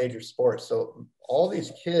 5 major sports. So all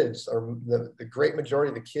these kids, are the great majority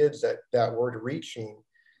of the kids that we're reaching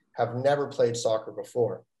have never played soccer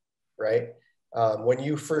before, right? When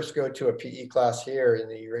you first go to a PE class here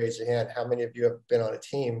and you raise your hand, how many of you have been on a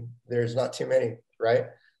team? There's not too many, right?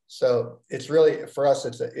 So it's really, for us,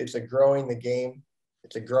 it's a growing the game.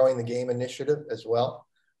 It's a growing the game initiative as well,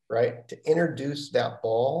 right? To introduce that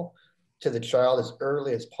ball to the child as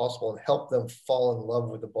early as possible and help them fall in love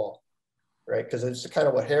with the ball, right? Because it's kind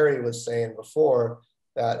of what Harry was saying before,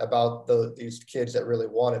 that about these kids that really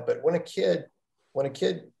want it. But when a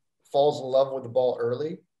kid falls in love with the ball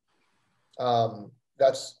early,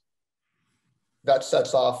 that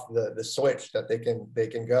sets off the switch that they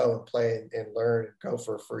can go and play and learn and go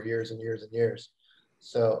for years and years and years.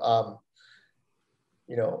 So,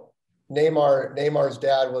 you know, Neymar's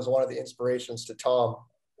dad was one of the inspirations to Tom.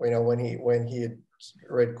 You know, when he had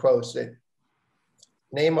read quotes that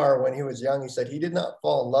Neymar, when he was young, he said he did not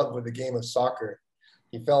fall in love with the game of soccer.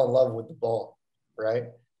 He fell in love with the ball, right?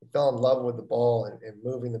 He fell in love with the ball and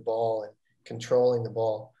moving the ball and controlling the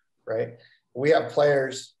ball, right? We have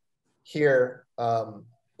players here,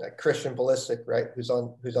 like Christian Pulisic, right? Who's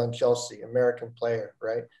on Chelsea, American player,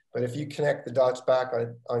 right? But if you connect the dots back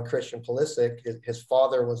on Christian Pulisic, his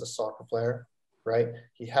father was a soccer player, right?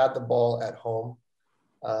 He had the ball at home.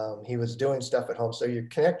 He was doing stuff at home. So you're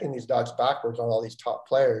connecting these dots backwards on all these top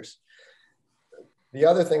players. The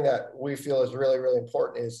other thing that we feel is really, really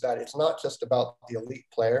important is that it's not just about the elite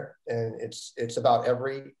player, and it's about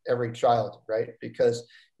every child, right? Because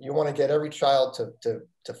you want to get every child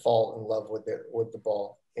to fall in love with the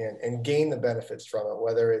ball and gain the benefits from it,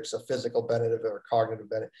 whether it's a physical benefit or a cognitive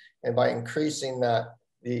benefit. And by increasing that,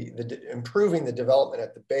 improving the development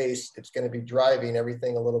at the base, it's going to be driving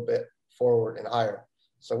everything a little bit forward and higher.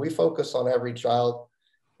 So we focus on every child,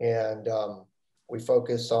 and we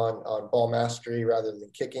focus on ball mastery rather than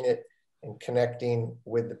kicking it, and connecting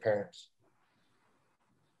with the parents.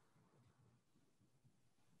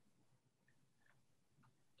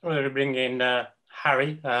 I'm going to bring in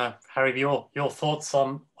Harry. Harry, your thoughts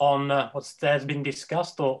on what's there's been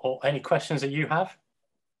discussed, or any questions that you have?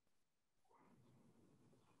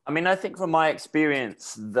 I mean, I think from my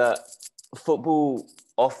experience that football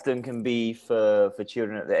often can be for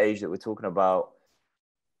children at the age that we're talking about,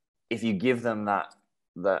 if you give them that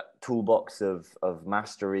toolbox of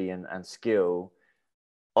mastery and skill,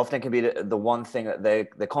 often can be the one thing that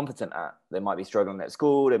they're competent at. They might be struggling at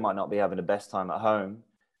school, they might not be having the best time at home,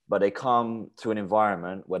 but they come to an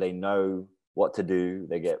environment where they know what to do,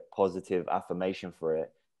 they get positive affirmation for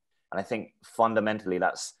it. And I think fundamentally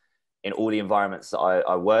that's in all the environments that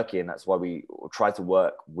I work in. That's why we try to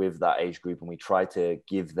work with that age group, and we try to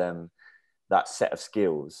give them that set of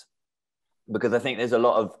skills, because I think there's a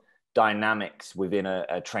lot of dynamics within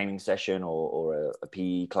a training session or a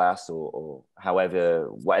PE class or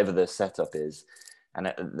whatever the setup is. And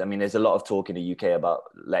I mean, there's a lot of talk in the UK about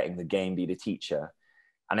letting the game be the teacher.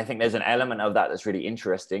 And I think there's an element of that that's really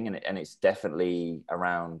interesting. And it's definitely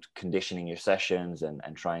around conditioning your sessions and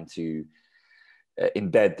trying to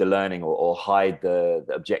embed the learning or hide the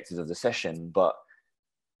objectives of the session. But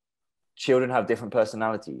children have different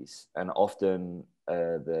personalities, and often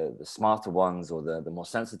the smarter ones or the more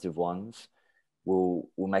sensitive ones will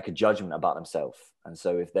make a judgment about themselves. And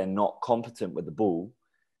so if they're not competent with the ball,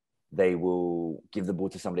 they will give the ball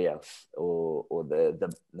to somebody else, or the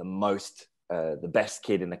best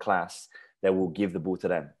kid in the class, they will give the ball to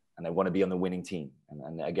them, and they want to be on the winning team.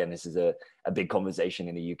 And again, this is a big conversation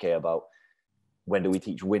in the UK about when do we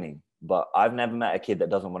teach winning. But I've never met a kid that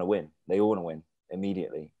doesn't want to win. They all want to win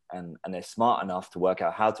immediately, and they're smart enough to work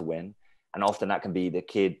out how to win. And often that can be the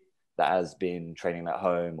kid that has been training at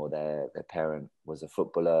home, or their parent was a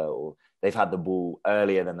footballer, or they've had the ball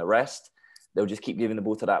earlier than the rest. They'll just keep giving the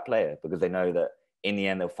ball to that player because they know that in the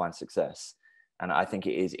end they'll find success. And I think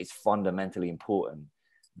it's fundamentally important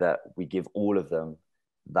that we give all of them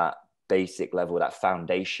that basic level, that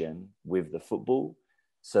foundation with the football,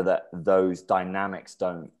 so that those dynamics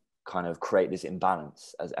don't kind of create this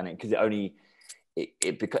imbalance. Because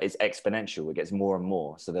it's exponential. It gets more and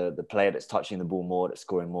more. So the player that's touching the ball more, that's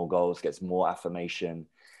scoring more goals, gets more affirmation,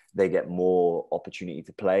 they get more opportunity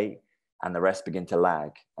to play, and the rest begin to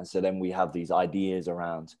lag. And so then we have these ideas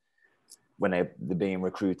around when they're being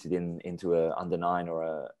recruited into a under 9 or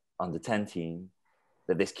a under 10 team,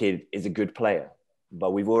 that this kid is a good player.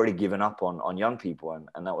 but we've already given up on young people.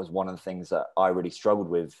 And that was one of the things that I really struggled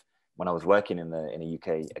with when I was working in a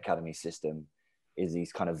UK academy system, is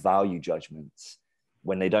these kind of value judgments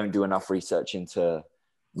when they don't do enough research into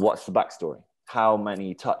what's the backstory, how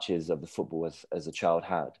many touches of the football as a child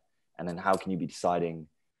had, and then how can you be deciding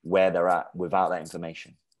where they're at without that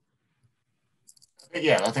information.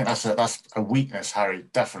 Yeah, I think that's a weakness, Harry,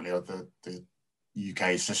 definitely, of the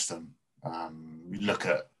UK system. We look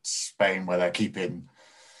at Spain, where they're keeping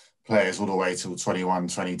players all the way till 21,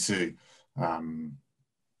 22.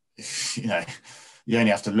 You know, you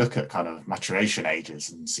only have to look at kind of maturation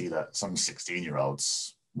ages and see that some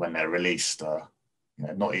 16-year-olds, when they're released, you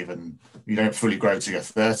know, not even, you don't fully grow to your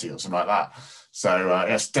 30 or something like that. So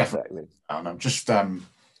it's definitely, and I'm just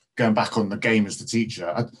going back on the game as the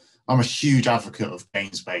teacher. I'm a huge advocate of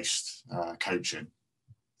games-based coaching,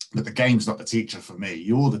 but the game's not the teacher for me.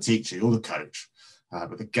 You're the teacher, you're the coach,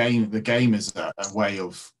 but the game is a way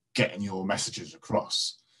of getting your messages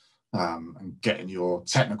across. And getting your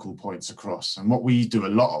technical points across. And what we do a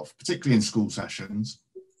lot of, particularly in school sessions,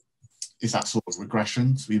 is that sort of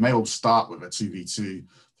regression. So we may all start with a 2v2,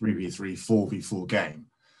 3v3, 4v4 game.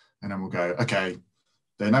 And then we'll go, okay,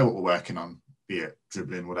 they know what we're working on, be it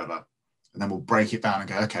dribbling, whatever. And then we'll break it down and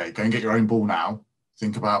go, okay, go and get your own ball now.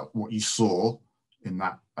 Think about what you saw in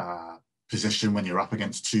that position when you're up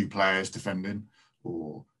against two players defending,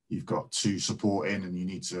 or you've got two supporting and you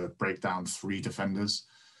need to break down three defenders.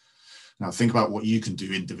 Now think about what you can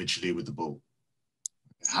do individually with the ball.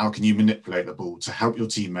 How can you manipulate the ball to help your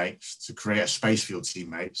teammates, to create a space for your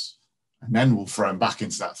teammates? And then we'll throw them back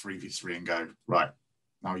into that 3v3 and go, right,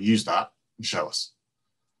 now use that and show us.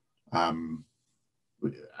 And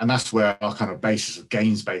that's where our kind of basis of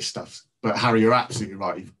games-based stuff. But Harry, you're absolutely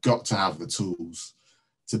right. You've got to have the tools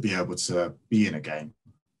to be able to be in a game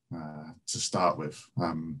to start with.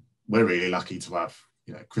 We're really lucky to have,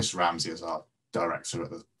 you know, Chris Ramsey as our director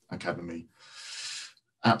at the academy,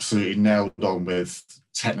 absolutely nailed on with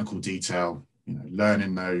technical detail, you know,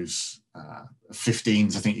 learning those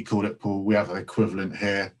 15s, I think you called it, Paul. We have an equivalent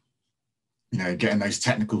here, you know, getting those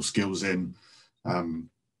technical skills in, and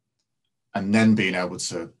then being able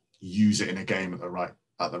to use it in a game at the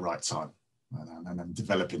right time, and then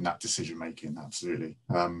developing that decision making. Absolutely.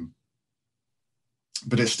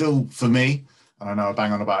 But it's still, for me, and I know I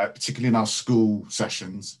bang on about it, particularly in our school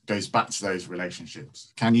sessions, goes back to those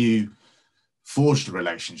relationships. Can you forge the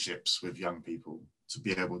relationships with young people to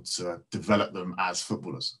be able to develop them as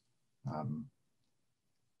footballers?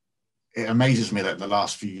 It amazes me that in the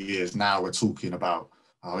last few years now we're talking about,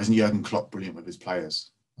 oh, isn't Jurgen Klopp brilliant with his players?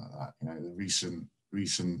 You know, the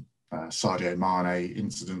recent Sadio Mane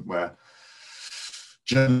incident where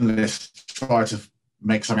journalists tried to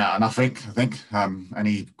make something out of nothing, I think, and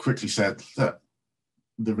he quickly said that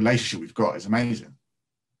the relationship we've got is amazing.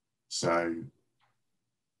 So,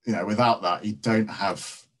 you know, without that, you don't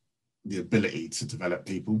have the ability to develop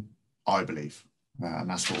people, I believe. And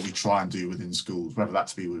that's what we try and do within schools, whether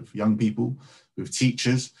that's be with young people, with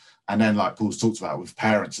teachers, and then like Paul's talked about, with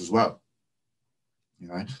parents as well. You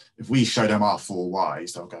know, if we show them our 4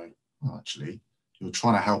 whys, they'll go, oh, actually, you're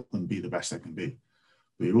trying to help them be the best they can be.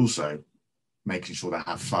 But you're also making sure they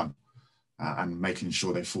have fun and making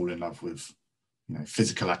sure they fall in love with, you know,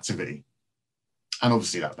 physical activity. And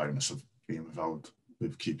obviously that bonus of being involved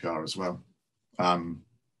with QPR as well.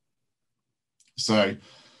 So,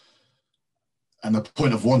 and the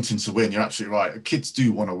point of wanting to win, you're absolutely right. Kids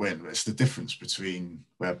do want to win, but it's the difference between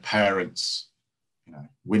where parents, you know,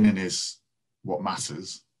 winning is what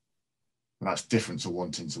matters, but that's different to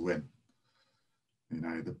wanting to win. You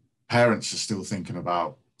know, the parents are still thinking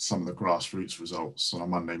about some of the grassroots results on a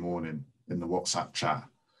Monday morning in the WhatsApp chat.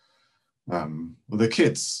 Well, the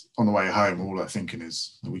kids on the way home, all they're thinking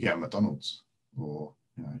is, are we getting McDonald's? Or,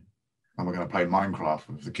 you know, am I going to play Minecraft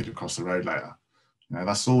with the kid across the road later? You know,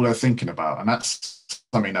 that's all they're thinking about. And that's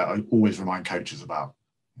something that I always remind coaches about.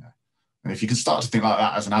 You know? And if you can start to think like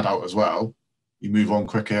that as an adult as well, you move on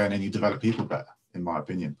quicker and then you develop people better, in my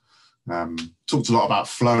opinion. Talked a lot about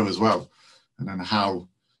flow as well, and then how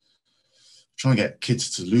trying to get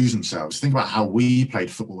kids to lose themselves. Think about how we played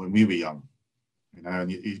football when we were young, you know,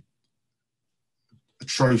 and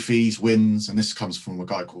trophies, wins, and this comes from a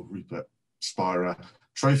guy called Rupert Spira.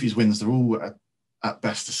 Trophies, wins, they're all at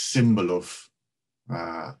best a symbol of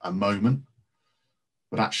a moment,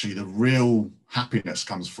 but actually the real happiness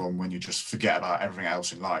comes from when you just forget about everything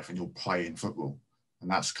else in life and you're playing football. And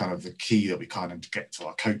that's kind of the key that we kind of get to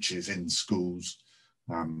our coaches in schools,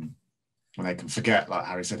 when they can forget, like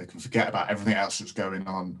Harry said, they can forget about everything else that's going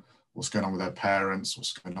on, what's going on with their parents,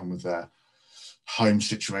 what's going on with their home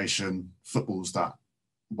situation. Football's that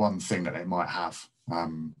one thing that they might have.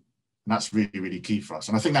 And that's really, really key for us.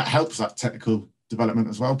 And I think that helps that technical development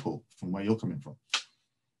as well, Paul, from where you're coming from.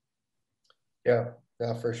 Yeah,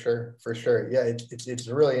 no, for sure. Yeah, it's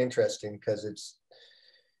really interesting because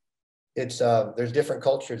there's different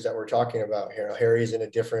cultures that we're talking about here. Harry's in a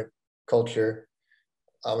different culture.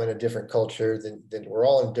 I'm in a different culture. Then we're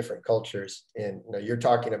all in different cultures. And you're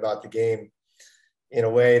talking about the game in a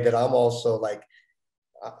way that I'm also like,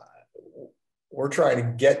 we're trying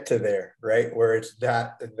to get to there, right? Where it's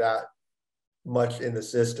that much in the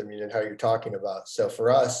system, how you're talking about. So for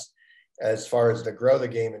us, as far as the Grow the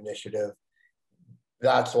Game initiative,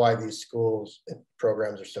 that's why these schools and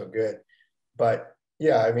programs are so good. But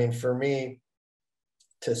yeah, I mean, for me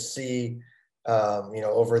to see,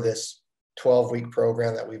 over this 12-week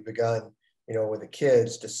program that we've begun, with the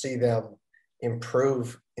kids, to see them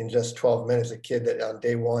improve in just 12 minutes, a kid that on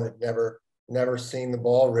day one had never seen the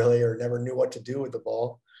ball really, or never knew what to do with the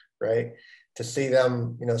ball, right? To see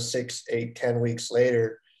them, 6, 8, 10 weeks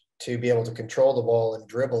later, to be able to control the ball and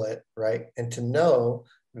dribble it, right? And to know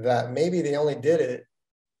that maybe they only did it,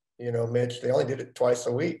 Mitch, they only did it twice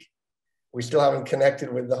a week. We still haven't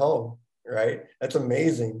connected with the home, right? That's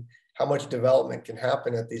amazing how much development can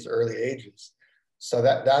happen at these early ages. So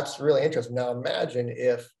that's really interesting. Now imagine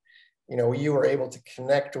if, you were able to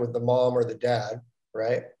connect with the mom or the dad,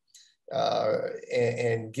 right?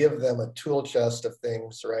 And give them a tool chest of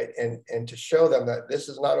things, right? And to show them that this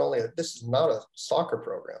is not a soccer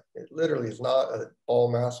program. It literally is not a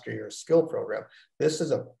ball mastery or a skill program. This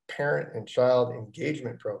is a parent and child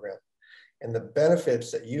engagement program. And the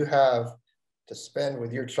benefits that you have to spend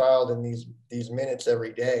with your child in these minutes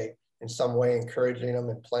every day, in some way encouraging them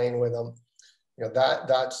and playing with them,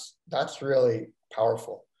 that's really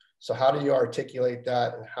powerful. So how do you articulate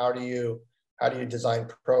that, and how do you design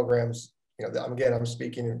programs? I'm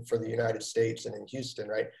speaking for the United States and in Houston,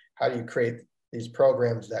 right? How do you create these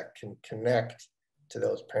programs that can connect to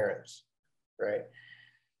those parents, right?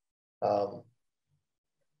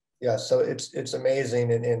 Yeah, so it's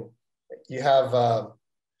amazing, and you have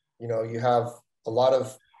you have a lot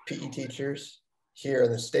of PE teachers here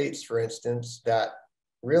in the States, for instance, that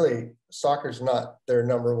really soccer's not their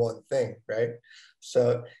number one thing, right?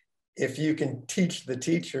 So if you can teach the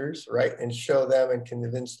teachers, right, and show them and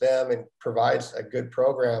convince them and provides a good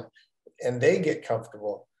program, and they get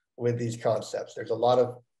comfortable with these concepts. There's a lot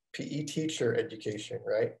of PE teacher education,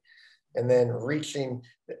 right? And then reaching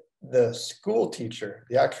the school teacher,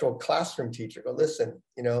 the actual classroom teacher. But listen,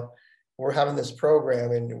 we're having this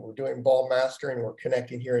program and we're doing ball mastering, we're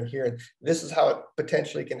connecting here and here. And this is how it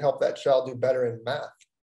potentially can help that child do better in math,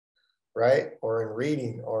 right? Or in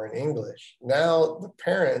reading or in English. Now the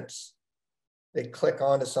parents, they click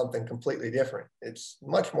on to something completely different. It's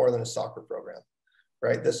much more than a soccer program,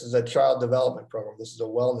 right? This is a child development program. This is a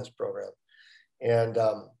wellness program.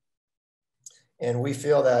 And we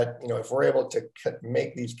feel that, if we're able to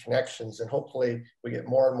make these connections, and hopefully we get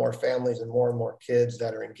more and more families and more kids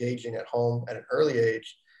that are engaging at home at an early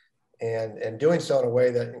age, and doing so in a way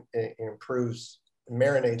that improves,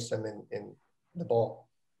 marinates them in the ball.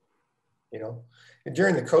 And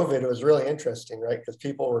during the COVID, it was really interesting, right? Because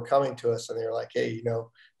people were coming to us and they were like, hey,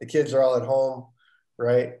 the kids are all at home,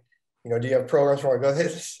 right? Do you have programs for them? I go,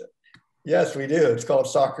 yes, we do. It's called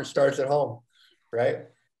Soccer Starts at Home, right?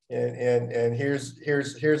 And here's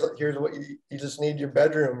what you just need: your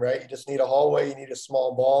bedroom, right? You just need a hallway. You need a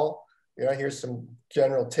small ball. Here's some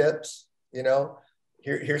general tips.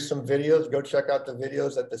 Here's some videos. Go check out the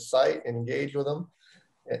videos at the site and engage with them.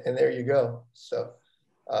 And there you go. So,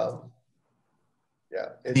 yeah.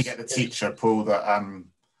 You get the teacher, Paul, that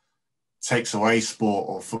takes away sport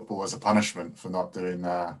or football as a punishment for not doing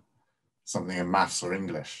something in maths or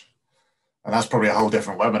English. And that's probably a whole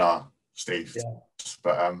different webinar, Steve. Yeah.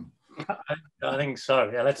 But I think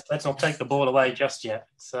so. Yeah, let's not take the ball away just yet.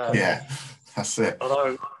 Yeah, that's it.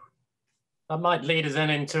 Although that might lead us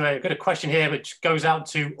then into I've got a question here which goes out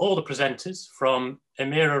to all the presenters from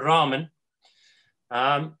Amira Rahman.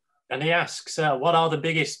 And he asks, what are the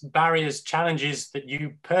biggest barriers, challenges that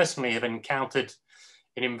you personally have encountered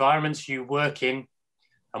in environments you work in,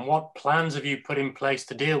 and what plans have you put in place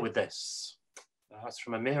to deal with this? That's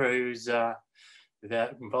from Amira, who's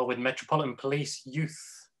involved with Metropolitan Police Youth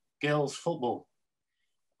Girls Football.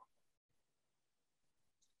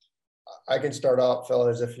 I can start off,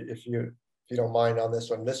 fellas, if you don't mind on this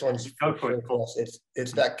one. This one's go for it. Cool.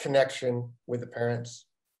 It's that connection with the parents.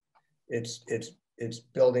 It's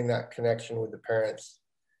building that connection with the parents,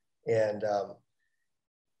 and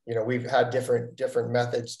we've had different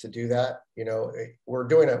methods to do that. We're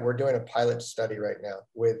doing a pilot study right now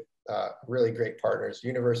with really great partners,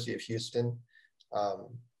 University of Houston,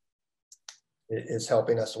 is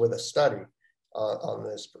helping us with a study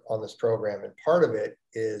on this program. And part of it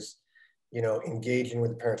is, you know, engaging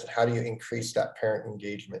with the parents. And how do you increase that parent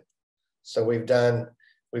engagement? So we've done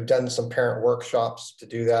some parent workshops to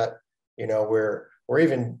do that. You know, we're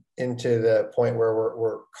even into the point where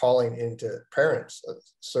we're calling into parents,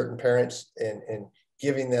 certain parents, and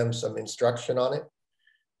giving them some instruction on it.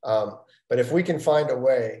 But if we can find a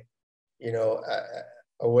way, you know,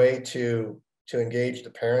 a way to engage the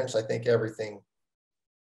parents, I think everything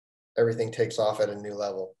takes off at a new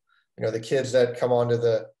level. You know, the kids that come onto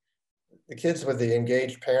the kids with the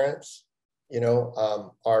engaged parents, you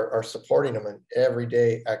know, are supporting them in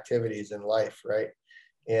everyday activities in life, right?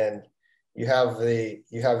 And you have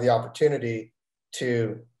the opportunity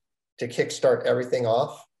to kickstart everything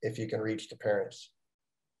off if you can reach the parents.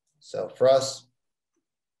 So for us,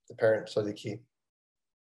 the parents are the key.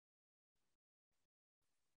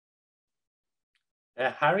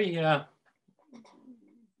 Harry,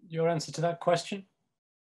 your answer to that question?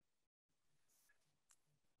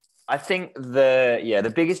 I think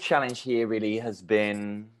the biggest challenge here really has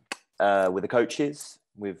been with the coaches,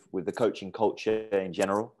 with the coaching culture in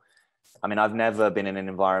general. I mean, I've never been in an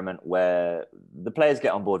environment where the players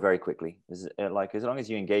get on board very quickly. Like, as long as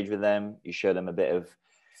you engage with them, you show them a bit of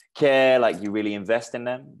care, like you really invest in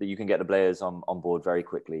them, that you can get the players on board very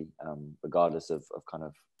quickly, regardless of kind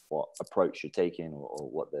of what approach you're taking or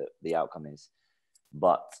what the outcome is.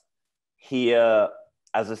 But here,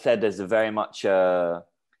 as I said, there's a very much a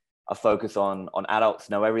focus on adults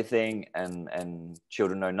know everything and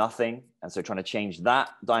children know nothing. And so trying to change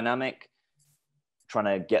that dynamic, trying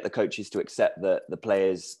to get the coaches to accept that the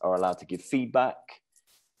players are allowed to give feedback,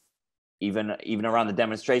 even around the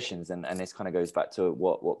demonstrations. And this kind of goes back to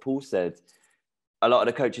what Paul said. A lot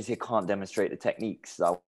of the coaches here can't demonstrate the techniques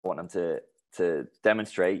I want them to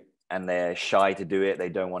demonstrate, and they're shy to do it. They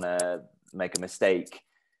don't want to make a mistake.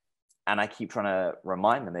 And I keep trying to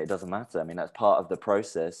remind them that it doesn't matter. I mean, that's part of the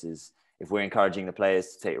process. Is if we're encouraging the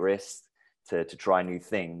players to take risks, to try new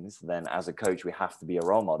things, then as a coach, we have to be a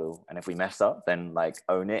role model. And if we mess up, then like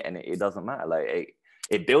own it, and it doesn't matter. Like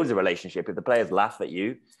it builds a relationship. If the players laugh at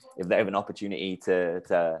you, if they have an opportunity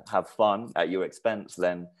to have fun at your expense,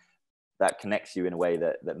 then that connects you in a way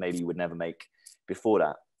that maybe you would never make before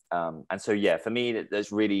that. And so, yeah, for me,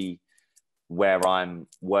 that's really where I'm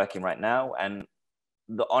working right now. And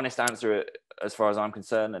the honest answer, as far as I'm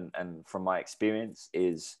concerned, and from my experience,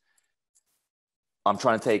 is I'm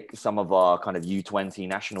trying to take some of our kind of U20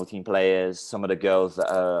 national team players, some of the girls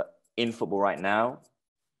that are in football right now,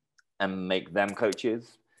 and make them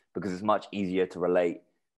coaches, because it's much easier to relate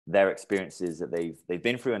their experiences that they've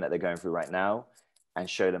been through and that they're going through right now, and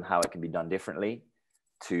show them how it can be done differently,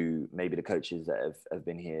 to maybe the coaches that have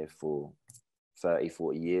been here for 30,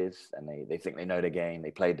 40 years, and they think they know the game,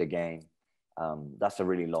 they played the game. That's a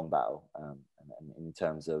really long battle. And in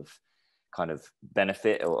terms of kind of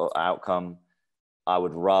benefit or outcome, I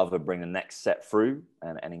would rather bring the next set through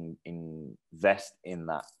and invest in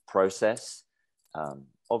that process.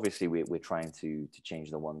 Obviously, we're trying to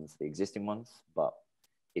change the existing ones, but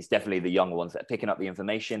it's definitely the younger ones that are picking up the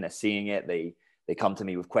information, they're seeing it, they come to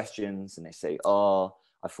me with questions, and they say, oh,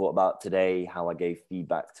 I thought about today how I gave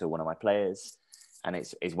feedback to one of my players. And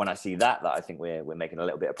it's when I see that I think we're making a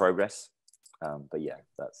little bit of progress. But yeah,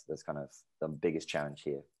 that's kind of the biggest challenge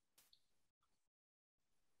here.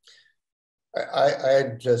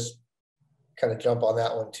 I just kind of jump on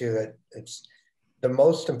that one too. That it's the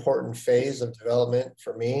most important phase of development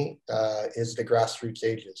for me is the grassroots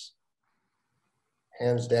ages,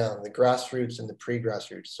 hands down. The grassroots and the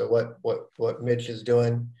pre-grassroots. So what Mitch is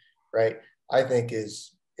doing, right, I think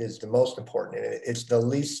is the most important, and it's the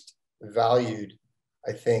least valued,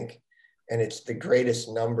 I think, and it's the greatest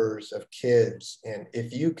numbers of kids. And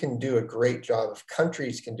if you can do a great job, if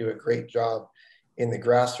countries can do a great job in the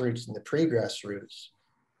grassroots and the pre-grassroots,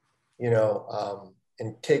 you know,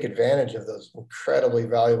 and take advantage of those incredibly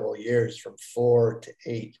valuable years from 4 to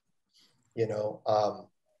 8, you know,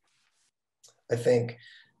 I think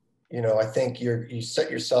you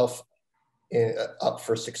set yourself up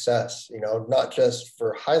for success, you know, not just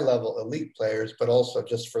for high level elite players, but also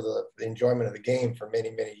just for the enjoyment of the game for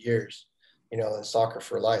many, many years, you know, in soccer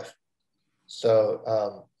for life.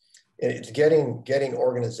 So it's getting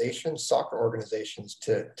organizations, soccer organizations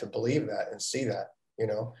to believe that and see that, you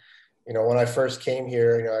know, when I first came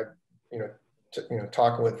here,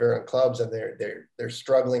 talking with various clubs, and they're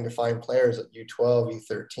struggling to find players at U12,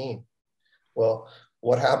 U13. Well,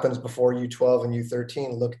 what happens before U12 and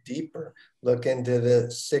U13? Look deeper, look into the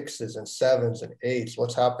 6s and 7s and 8s.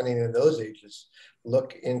 What's happening in those ages?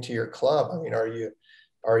 Look into your club. I mean, are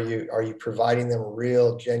Are you providing them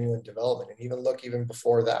real, genuine development? And even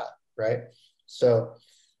before that, right? So,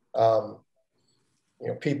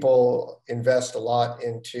 people invest a lot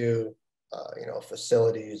into,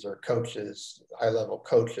 facilities or coaches, high-level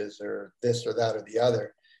coaches, or this or that or the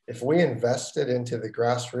other. If we invested into the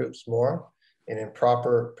grassroots more, and in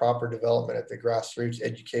proper development at the grassroots,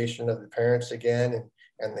 education of the parents again,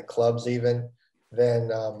 and the clubs even,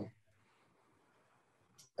 then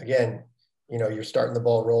again, you're starting the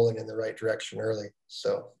ball rolling in the right direction early.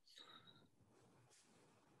 So.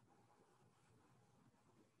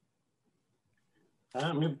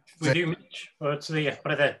 With you, Mitch, what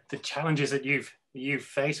are the challenges that you've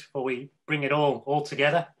faced before we bring it all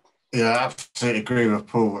together? Yeah, I absolutely agree with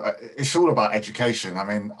Paul. It's all about education. I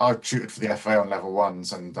mean, I've tutored for the FA on level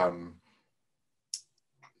ones, and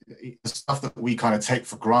the stuff that we kind of take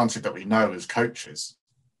for granted that we know as coaches,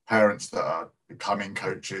 parents that are becoming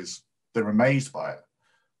coaches, they're amazed by it.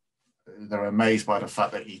 They're amazed by the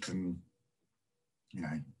fact that you can,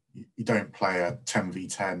 you don't play a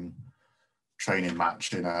 10v10 training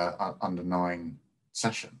match in a under-9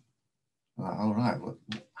 session. Like, all right, well,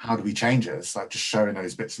 how do we change it? It's like just showing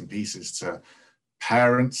those bits and pieces to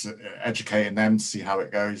parents, educating them to see how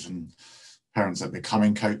it goes, and parents that are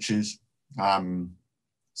becoming coaches.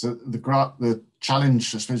 So the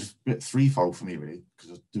challenge, I suppose, is a bit threefold for me, really,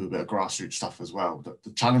 because I do a bit of grassroots stuff as well.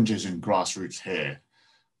 The challenges in grassroots here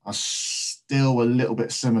are still a little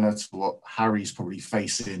bit similar to what Harry's probably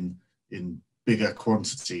facing in bigger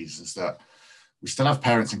quantities, is that we still have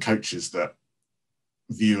parents and coaches that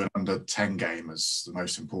view an under 10 game as the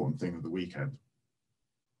most important thing of the weekend,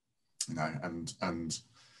 and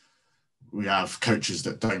we have coaches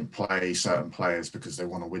that don't play certain players because they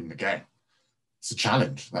want to win the game. It's a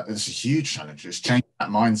challenge. It's a huge challenge. It's changing that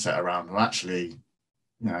mindset around, and actually,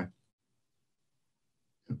 a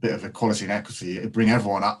bit of equality and equity, bring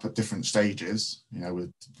everyone up at different stages,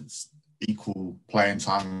 with equal playing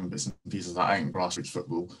time, bits and pieces that ain't grassroots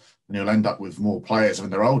football, and you'll end up with more players when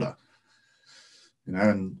they're older.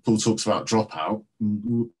 And Paul talks about dropout.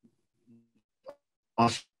 I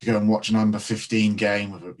could go and watch an under 15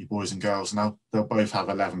 game with your boys and girls, and they'll both have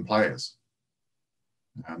 11 players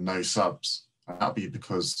and no subs. And that'll be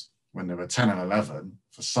because when they were 10 and 11,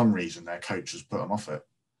 for some reason, their coaches put them off it.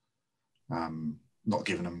 Not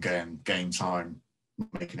giving them game time,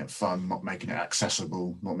 not making it fun, not making it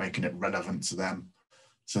accessible, not making it relevant to them.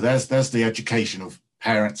 So there's the education of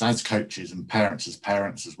parents as coaches and parents as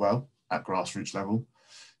parents as well at grassroots level.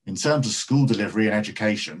 In terms of school delivery and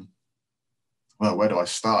education, well, where do I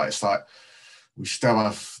start? It's like we still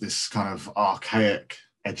have this kind of archaic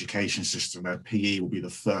education system where PE will be the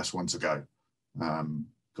first one to go.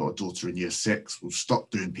 Got a daughter in year 6. We'll stop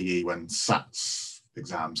doing PE when SATs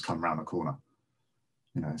exams come around the corner.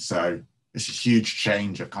 So it's a huge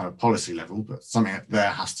change at kind of policy level, but something there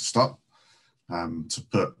has to stop, to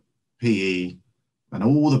put PE and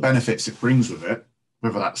all the benefits it brings with it,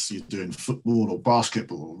 whether that's you're doing football or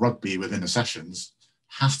basketball or rugby within the sessions,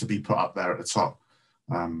 has to be put up there at the top.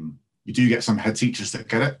 You do get some head teachers that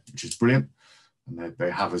get it, which is brilliant, and they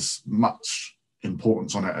have as much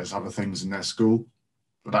importance on it as other things in their school,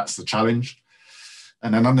 but that's the challenge.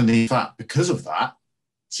 And then underneath that, because of that,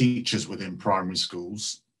 teachers within primary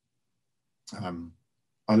schools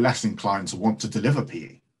are less inclined to want to deliver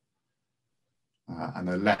PE. And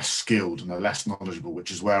they're less skilled and they're less knowledgeable,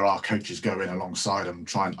 which is where our coaches go in alongside them,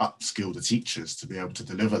 try and upskill the teachers to be able to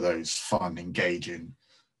deliver those fun, engaging,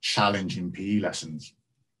 challenging PE lessons.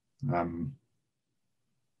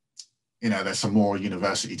 There's some more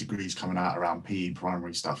university degrees coming out around PE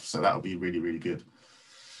primary stuff, so that'll be really, really good.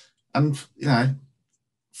 And,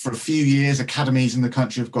 for a few years, academies in the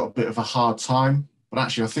country have got a bit of a hard time, but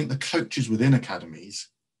actually I think the coaches within academies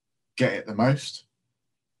get it the most.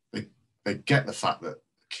 They get the fact that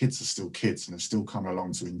kids are still kids and they're still coming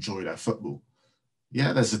along to enjoy their football.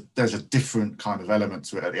 Yeah, there's a different kind of element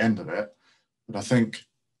to it at the end of it, but I think,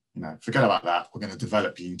 forget about that. We're going to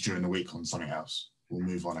develop you during the week on something else. We'll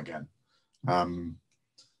move on again.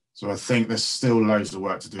 So I think there's still loads of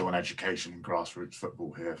work to do on education and grassroots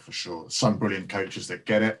football here for sure. Some brilliant coaches that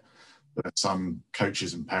get it, but some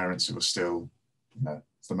coaches and parents who are still,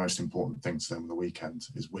 it's the most important thing to them on the weekend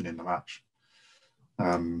is winning the match.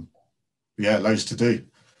 Yeah, loads to do.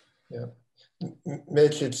 Yeah,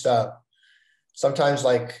 Mitch, it's sometimes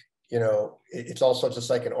like, it's also just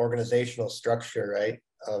like an organizational structure, right?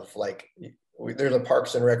 Of like, there's a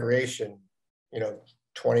Parks and Recreation,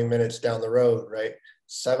 20 minutes down the road, right?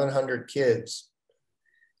 700 kids,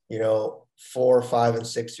 4, 5, and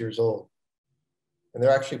 6 years old. And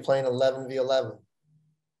they're actually playing 11v11,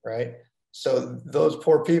 right? So those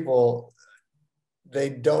poor people, they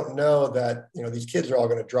don't know that, these kids are all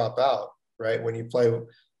going to drop out, right? When you play,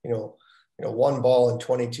 one ball and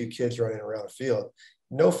 22 kids running around a field,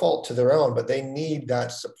 no fault to their own, but they need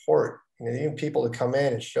that support. They need people to come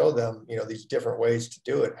in and show them, these different ways to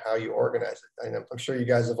do it, how you organize it. And I'm sure you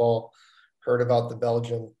guys have all heard about the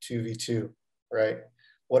Belgian 2v2, right?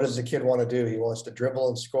 What does the kid want to do? He wants to dribble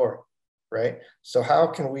and score, right? So how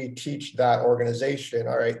can we teach that organization?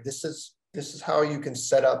 All right, this is how you can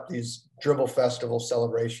set up these dribble festival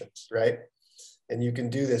celebrations, right? And you can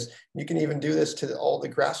do this. You can even do this to all the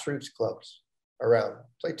grassroots clubs around.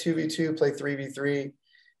 Play 2v2, play 3v3,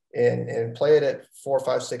 and play it at 4,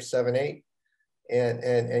 5, 6, 7, 8,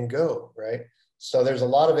 and go, right? So there's a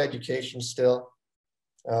lot of education still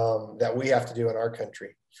that we have to do in our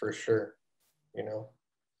country, for sure.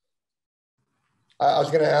 I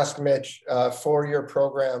was going to ask Mitch, for your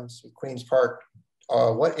programs at Queen's Park,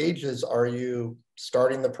 what ages are you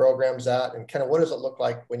starting the programs at, and kind of what does it look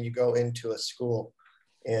like when you go into a school?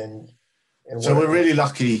 And so we're really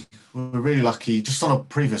lucky. Just on a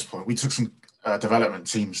previous point, we took some development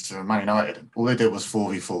teams to Man United. All they did was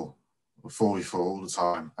 4v4 all the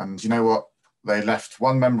time. And you know what? They left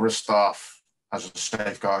one member of staff as a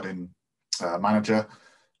safeguarding manager,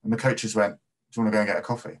 and the coaches went, "Do you want to go and get a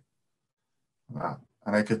coffee?"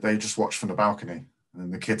 And they just watched from the balcony, and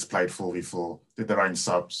then the kids played 4v4, did their own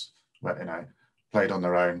subs, but played on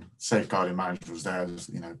their own. Safeguarding manager was there,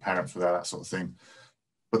 parents were there, that sort of thing.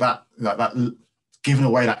 But that giving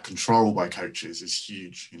away that control by coaches is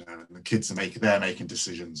huge, and the kids they're making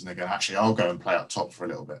decisions, and they're going, actually, I'll go and play up top for a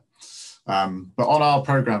little bit. But on our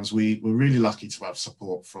programs, we're really lucky to have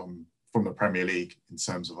support from the Premier League in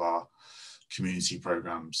terms of our community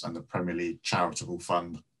programs and the Premier League Charitable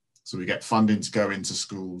Fund. So we get funding to go into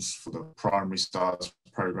schools for the Primary Stars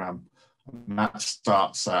program. And that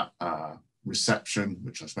starts at reception,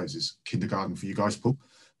 which I suppose is kindergarten for you guys, Paul.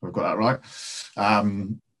 I've got that right.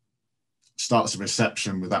 Starts at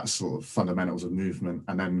reception with that sort of fundamentals of movement,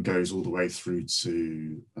 and then goes all the way through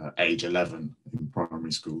to age 11 in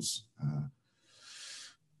primary schools.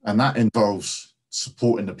 And that involves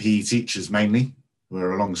supporting the PE teachers mainly.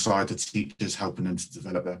 We're alongside the teachers, helping them to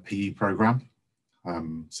develop their PE program.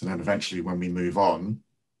 So then eventually when we move on,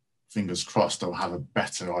 fingers crossed, they'll have a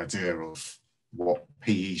better idea of what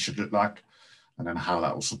PE should look like, and then how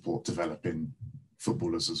that will support developing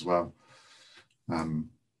footballers as well.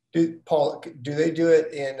 Paul, do they do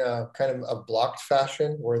it in kind of a blocked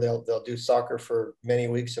fashion where they'll do soccer for many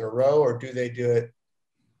weeks in a row, or do they do it,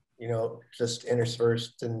 just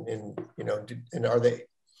interspersed and are they,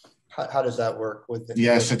 how does that work with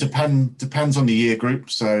the, so it depends on the year group.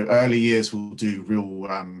 So early years will do real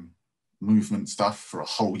movement stuff for a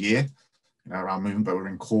whole year, around movement, but we'll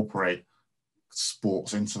incorporate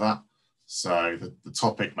sports into that. So the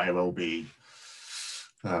topic may well be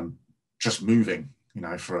just moving,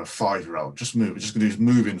 for a 5-year-old, just move. We're just going to do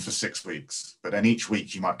moving for 6 weeks. But then each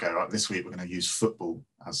week you might go, right, this week we're going to use football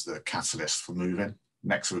as the catalyst for moving.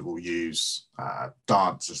 Next week we'll use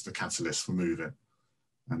dance as the catalyst for moving.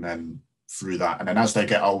 And then through that, and then as they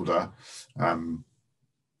get older,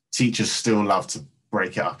 teachers still love to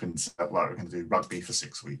break it up into, well, we're going to do rugby for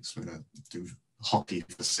 6 weeks. We're going to do hockey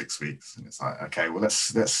for 6 weeks. And it's like, okay, well,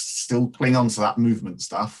 let's still cling on to that movement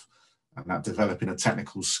stuff and that developing a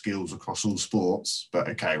technical skills across all sports, but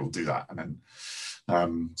okay, we'll do that. And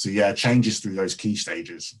then, changes through those key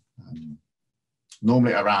stages.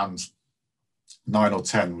 Normally around 9 or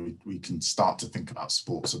 10, we can start to think about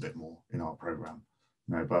sports a bit more in our program.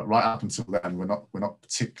 But right up until then, we're not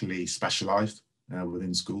particularly specialised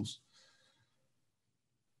within schools.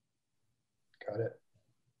 Got it.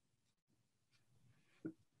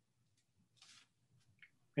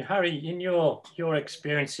 Harry, in your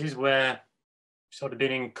experiences where sort of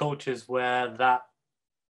been in cultures where that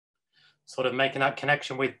sort of making that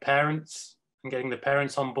connection with parents and getting the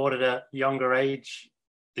parents on board at a younger age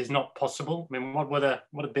is not possible. I mean, what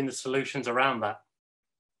have been the solutions around that?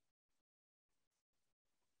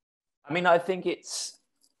 I mean, I think it's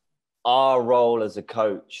our role as a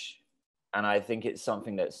coach, and I think it's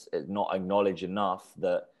something that's not acknowledged enough,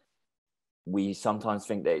 that we sometimes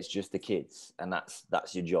think that it's just the kids and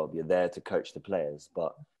that's your job. You're there to coach the players.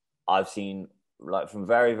 But I've seen, like, from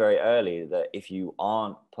very, very early, that if you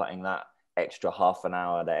aren't putting that extra half an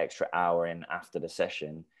hour, that extra hour in after the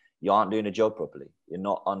session, you aren't doing the job properly. You're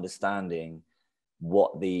not understanding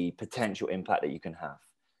what the potential impact that you can have,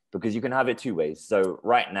 because you can have it two ways. So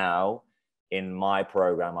right now in my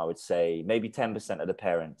program, I would say maybe 10% of the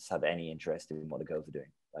parents have any interest in what the girls are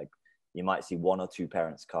doing. Like, you might see 1 or 2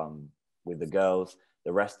 parents come with the girls.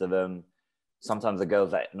 The rest of them, sometimes the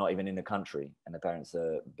girls are not even in the country and the parents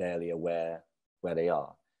are barely aware where they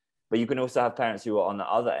are. But you can also have parents who are on the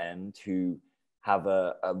other end who have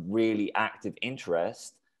a really active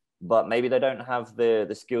interest, but maybe they don't have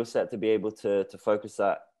the skill set to be able to focus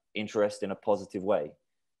that interest in a positive way.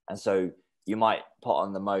 And so you might put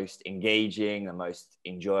on the most engaging, the most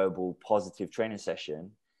enjoyable, positive training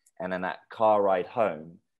session, and then that car ride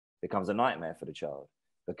home becomes a nightmare for the child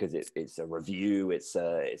because it's a review, it's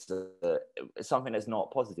something that's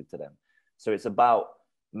not positive to them. So it's about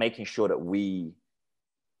making sure that we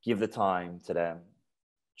give the time to them,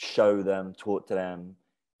 show them, talk to them,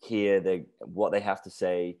 hear what they have to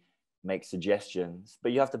say, make suggestions,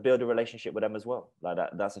 but you have to build a relationship with them as well. Like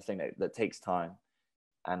that's the thing that takes time.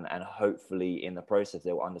 And hopefully in the process,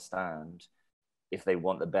 they'll understand if they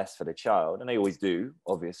want the best for the child, and they always do,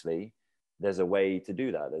 obviously, there's a way to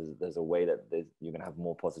do that. There's a way that you're going to have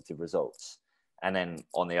more positive results. And then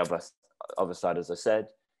on the other side, as I said,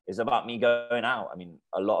 is about me going out. I mean,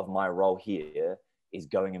 a lot of my role here is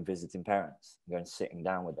going and visiting parents, going sitting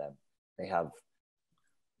down with them. They have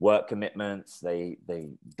work commitments. They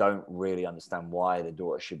don't really understand why their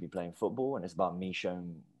daughter should be playing football. And it's about me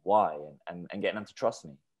showing why and getting them to trust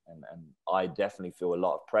me. And I definitely feel a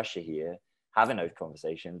lot of pressure here having those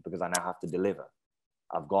conversations because I now have to deliver.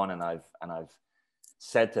 I've gone and I've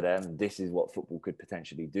said to them, this is what football could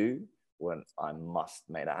potentially do. When I must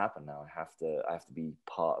make that happen now. I have to be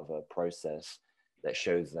part of a process that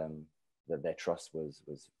shows them that their trust was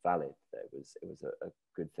valid, that it was a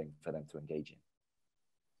good thing for them to engage in.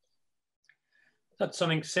 That's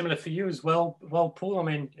something similar for you as well, Paul. I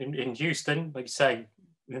mean, in Houston, like you say,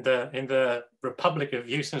 in the Republic of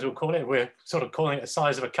Houston, as we'll call it, we're sort of calling it the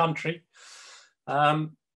size of a country.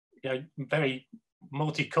 Very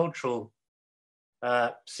multicultural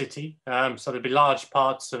city. So there'll be large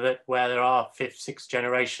parts of it where there are 5th, 6th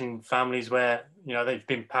generation families where, they've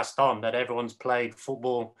been passed on, that everyone's played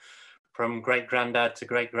football from great granddad to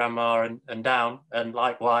great grandma and down. And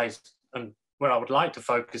likewise, and where I would like to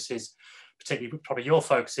focus is, particularly probably your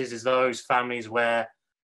focus is those families where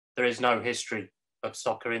there is no history of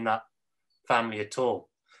soccer in that family at all.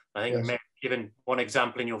 I think you may have given one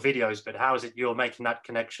example in your videos, but how is it you're making that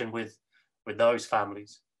connection with those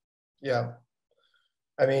families? Yeah.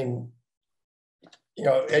 I mean,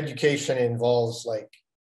 education involves like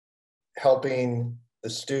helping the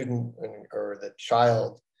student or the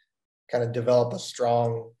child kind of develop a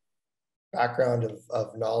strong background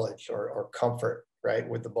of knowledge or comfort, right,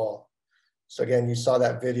 with the ball. So again, you saw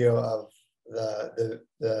that video of the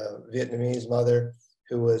Vietnamese mother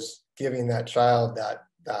who was giving that child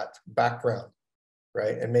that background,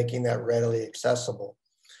 right, and making that readily accessible.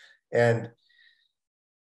 And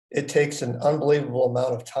it takes an unbelievable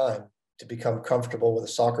amount of time to become comfortable with a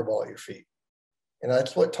soccer ball at your feet. And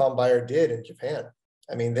that's what Tom Byer did in Japan.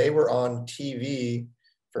 I mean, they were on TV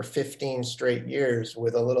for 15 straight years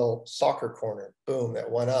with a little soccer corner, boom,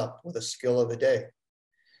 that went up with a skill of the day.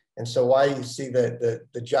 And so why you see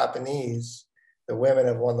the Japanese, the women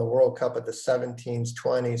have won the World Cup at the 17s,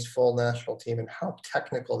 20s, full national team, and how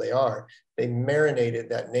technical they are. They marinated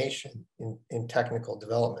that nation in technical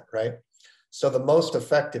development, right? So the most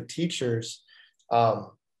effective teachers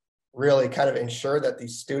really kind of ensure that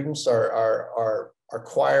these students are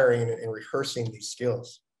acquiring and rehearsing these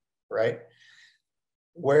skills, right?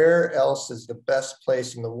 Where else is the best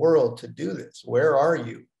place in the world to do this? Where are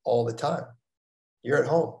you all the time? You're at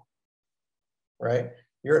home, right?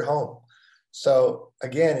 You're at home. So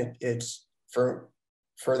again, it's for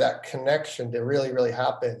that connection to really, really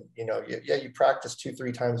happen. You practice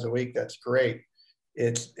 2-3 times a week. That's great.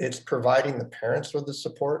 It's providing the parents with the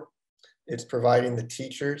support. It's providing the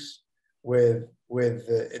teachers with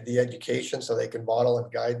the education so they can model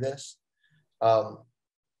and guide this.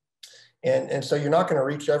 And so you're not going to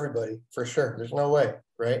reach everybody for sure. There's no way,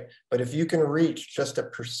 right? But if you can reach just a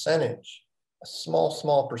percentage, a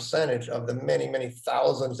small percentage of the many, many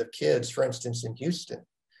thousands of kids, for instance, in Houston,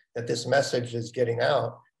 that this message is getting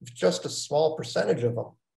out, if just a small percentage of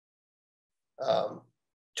them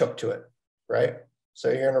took to it, right? So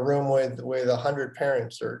you're in a room with 100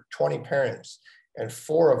 parents or 20 parents, and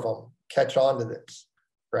 4 of them catch on to this,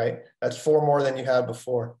 right? That's 4 more than you had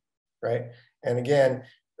before, right? And again,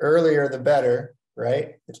 earlier the better,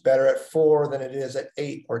 right? It's better at 4 than it is at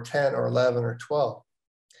 8 or 10 or 11 or 12.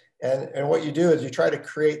 And what you do is you try to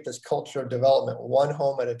create this culture of development one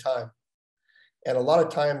home at a time. And a lot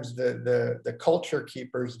of times the culture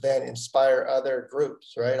keepers then inspire other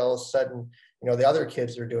groups, right? All of a sudden, the other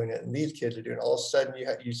kids are doing it and these kids are doing it. All of a sudden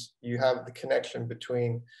you have the connection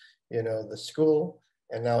between, the school,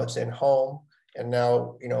 and now it's in home, and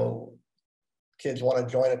now, kids want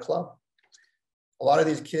to join a club. A lot of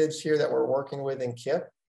these kids here that we're working with in KIPP,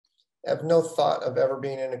 have no thought of ever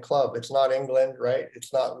being in a club. It's not England, right?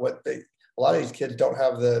 It's not what a lot of these kids don't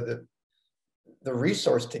have the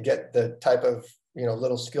resource to get the type of,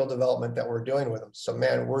 little skill development that we're doing with them. So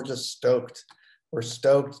man, we're just stoked. We're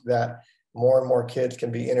stoked that more and more kids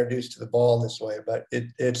can be introduced to the ball in this way. But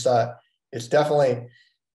it's definitely,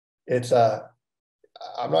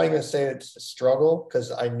 I'm not even gonna say it's a struggle,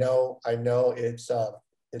 because I know it's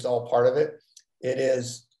all part of it.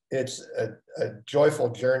 It's a joyful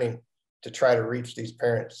journey to try to reach these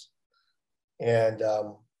parents. And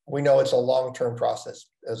we know it's a long-term process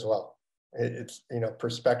as well. It's,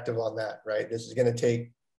 perspective on that, right? This is going to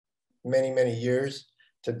take many, many years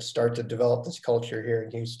to start to develop this culture here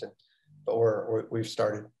in Houston, but we've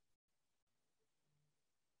started.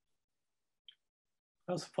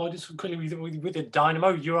 So just quickly with the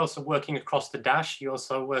Dynamo, you're also working across the dash. You're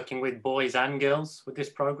also working with boys and girls with this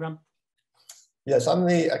program. Yes, I'm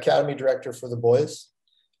the academy director for the boys,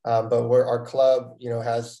 but our club,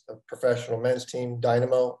 has a professional men's team,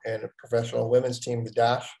 Dynamo, and a professional women's team, the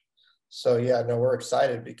Dash. So yeah, no, we're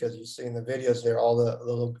excited because you see in the videos there all the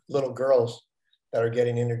little girls that are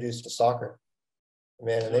getting introduced to soccer.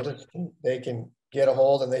 Man, and they can get a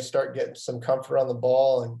hold and they start getting some comfort on the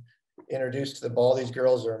ball and introduced to the ball. These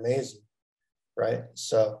girls are amazing, right?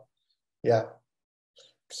 So yeah,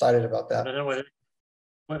 excited about that. I don't know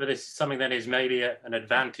whether this is something that is maybe an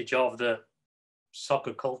advantage of the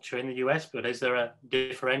soccer culture in the US, but is there a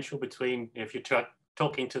differential between, if you're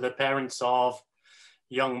talking to the parents of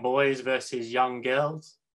young boys versus young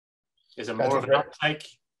girls? Is it more of an uptake?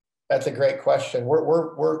 That's a great question.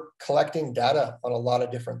 We're collecting data on a lot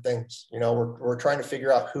of different things. We're trying to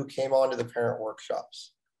figure out who came on to the parent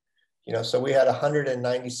workshops. So we had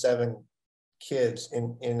 197 kids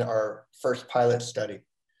in our first pilot study,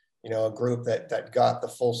 a group that got the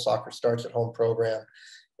full Soccer Starts at Home program.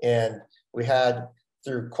 And we had,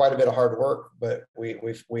 through quite a bit of hard work, but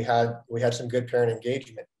we had some good parent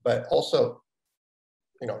engagement, but also,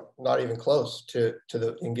 not even close to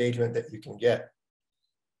the engagement that you can get.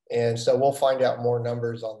 And so we'll find out more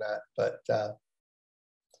numbers on that. But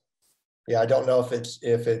yeah, I don't know if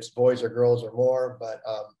it's boys or girls or more, but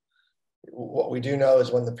what we do know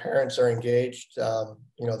is when the parents are engaged, the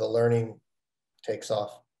learning takes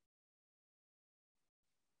off.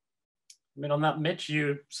 I mean, on that, Mitch,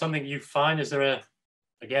 something you find, is there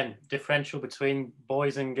again, differential between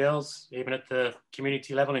boys and girls, even at the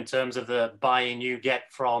community level, in terms of the buy-in you get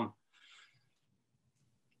from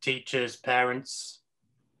teachers, parents?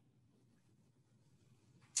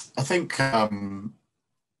 I think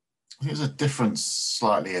there's a difference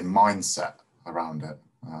slightly in mindset around it.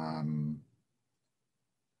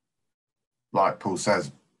 Like Paul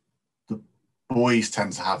says, the boys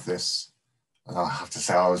tend to have this, and I have to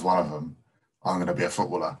say I was one of them, I'm going to be a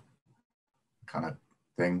footballer kind of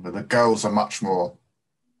thing. But the girls are much more,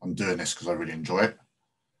 I'm doing this because I really enjoy it.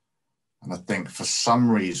 And I think for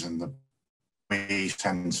some reason, we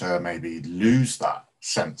tend to maybe lose that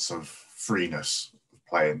sense of freeness of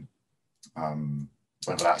playing,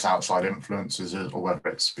 whether that's outside influences or whether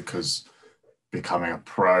it's because becoming a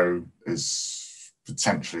pro is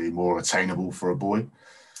potentially more attainable for a boy.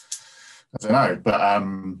 I don't know, but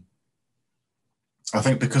I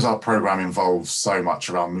think because our program involves so much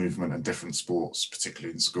around movement and different sports,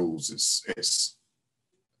 particularly in schools, it's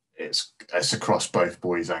across both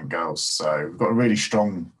boys and girls. So we've got a really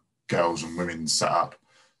strong girls and women set up.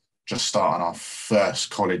 Just starting our first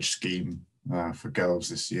college scheme for girls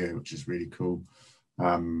this year, which is really cool.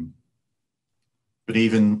 But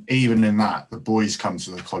even in that, the boys come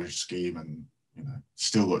to the college scheme and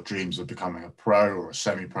still got dreams of becoming a pro or a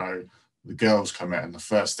semi-pro. The girls come in and the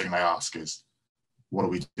first thing they ask is, what are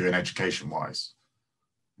we doing education-wise?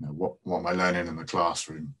 What am I learning in the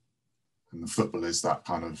classroom? And the football is that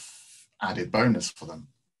kind of added bonus for them.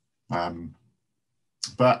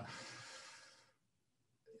 But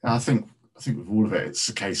I think with all of it, it's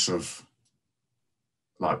a case of,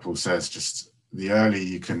 like Paul says, just the earlier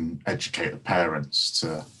you can educate the parents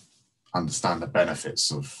to understand the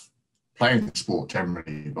benefits of playing the sport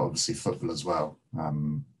generally, but obviously football as well,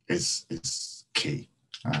 is key.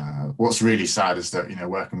 What's really sad is that,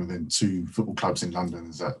 working within 2 football clubs in London,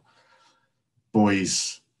 is that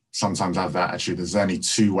boys sometimes have that attitude. There's only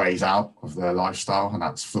 2 ways out of their lifestyle, and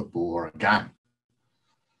that's football or a gang.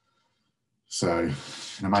 So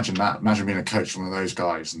imagine that. Imagine being a coach for one of those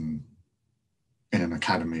guys and in an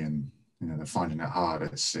academy, and they're finding it hard.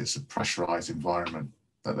 It's a pressurized environment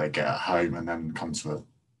that they get at home, and then come to an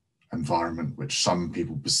environment which some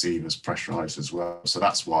people perceive as pressurized as well. So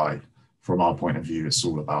that's why, from our point of view, it's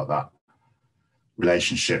all about that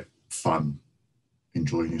relationship, fun,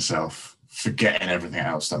 enjoying yourself, forgetting everything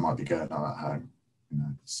else that might be going on at home.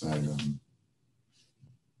 So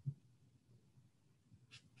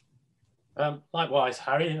likewise,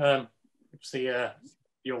 Harry, obviously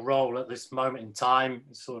your role at this moment in time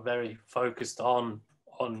is sort of very focused on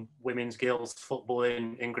women's girls football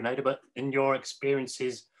in Grenada, but in your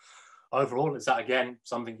experiences overall, is that again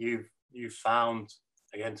something you've found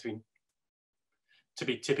again to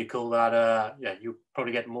be typical that you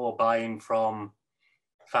probably get more buy-in from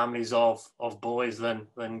families of boys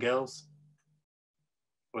than girls?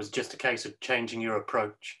 Or is it just a case of changing your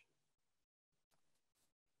approach?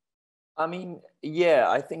 I mean, yeah,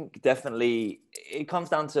 I think definitely it comes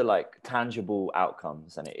down to like tangible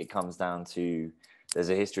outcomes, and it comes down to there's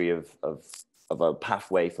a history of a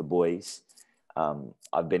pathway for boys.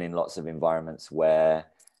 I've been in lots of environments where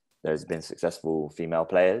there's been successful female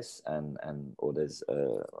players, or there's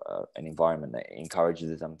an environment that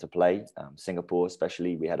encourages them to play. Singapore,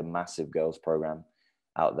 especially, we had a massive girls program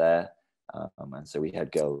out there. And so we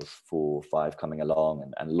had girls 4, 5 coming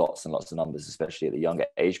along, and lots and lots of numbers, especially at the younger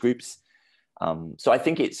age groups. So I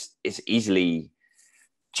think it's easily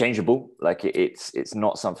changeable. Like it's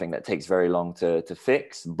not something that takes very long to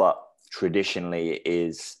fix, but traditionally it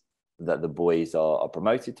is that the boys are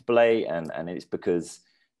promoted to play, and it's because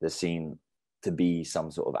there's seen to be some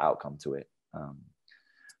sort of outcome to it.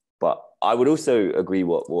 But I would also agree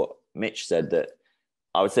what Mitch said, that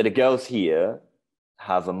I would say the girls here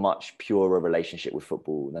have a much purer relationship with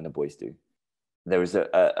football than the boys do. There is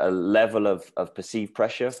a level of perceived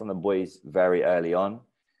pressure from the boys very early on.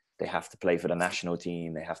 They have to play for the national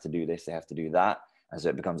team. They have to do this, they have to do that. And so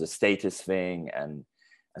it becomes a status thing. And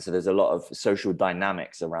so there's a lot of social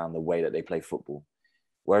dynamics around the way that they play football.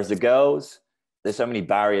 Whereas the girls, there's so many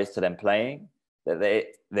barriers to them playing that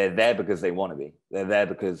they're there because they want to be. They're there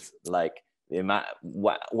because like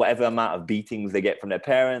whatever amount of beatings they get from their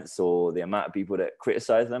parents or the amount of people that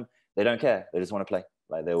criticize them, they don't care. They just want to play.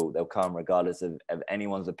 Like they'll come regardless of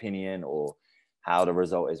anyone's opinion or how the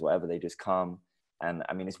result is, whatever, they just come. And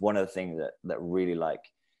I mean, it's one of the things that really like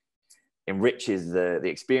enriches the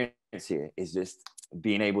experience here, is just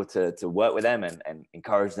being able to work with them and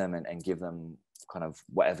encourage them and give them kind of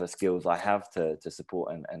whatever skills I have to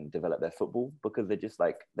support and develop their football, because they're just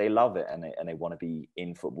like, they love it and they want to be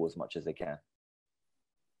in football as much as they can.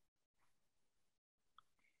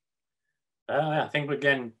 I think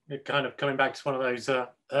again, kind of coming back to one of those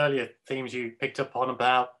earlier themes you picked up on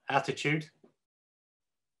about attitude.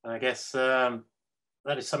 And I guess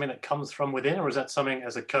that is something that comes from within, or is that something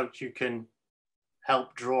as a coach you can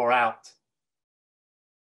help draw out?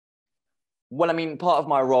 Well, I mean, part of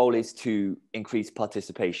my role is to increase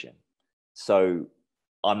participation. So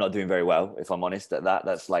I'm not doing very well, if I'm honest, at that.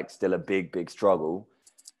 That's like still a big struggle,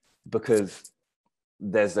 because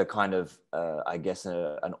there's a kind of, I guess,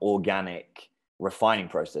 an organic refining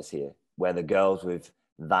process here, where the girls with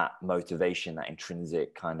that motivation, that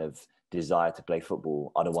intrinsic kind of desire to play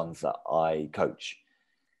football, are the ones that I coach.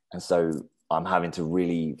 And so I'm having to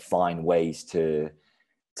really find ways to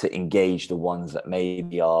engage the ones that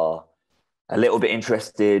maybe are a little bit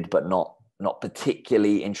interested, but not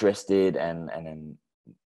particularly interested, and then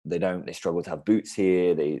they struggle to have boots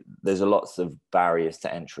here. There's lots of barriers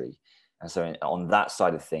to entry. And so on that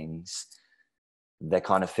side of things, they're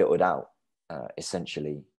kind of filtered out,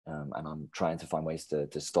 essentially. And I'm trying to find ways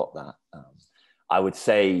to stop that. I would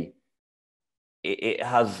say it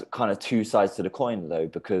has kind of two sides to the coin, though,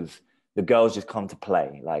 because the girls just come to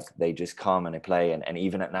play. Like they just come and they play. And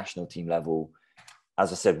even at national team level,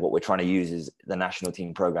 as I said, what we're trying to use is the national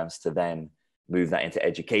team programs to then move that into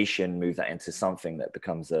education, move that into something that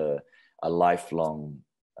becomes a lifelong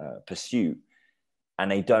pursuit.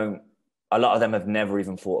 And a lot of them have never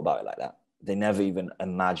even thought about it like that. They never even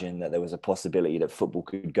imagined that there was a possibility that football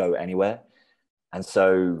could go anywhere. And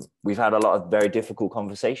so we've had a lot of very difficult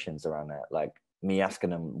conversations around that. Like me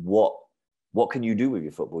asking them, what can you do with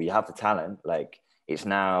your football? You have the talent. Like it's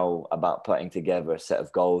now about putting together a set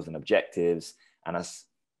of goals and objectives and us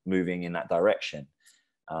moving in that direction.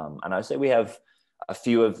 And I would say we have a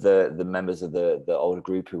few of the members of the older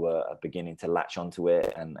group who are beginning to latch onto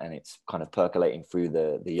it, and it's kind of percolating through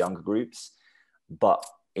the younger groups. But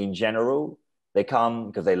in general, they come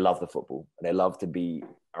because they love the football. They love to be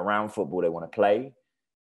around football. They want to play.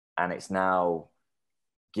 And it's now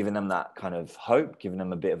giving them that kind of hope, giving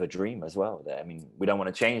them a bit of a dream as well. I mean, we don't want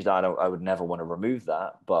to change that. I would never want to remove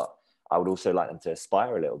that, but I would also like them to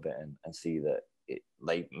aspire a little bit and see that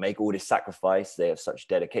they make all this sacrifice. They have such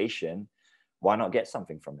dedication. Why not get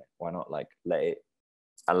something from it? Why not like let it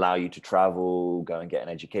allow you to travel, go and get an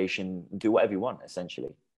education, do whatever you want,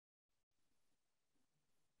 essentially.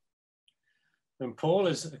 And Paul,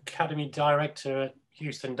 as Academy Director at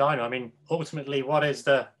Houston Dynamo, I mean, ultimately, what is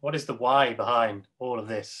the why behind all of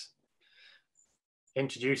this?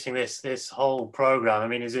 Introducing this whole program. I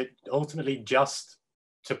mean, is it ultimately just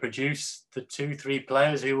to produce the 2-3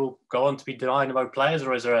 players who will go on to be Dynamo players,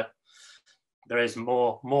 or is there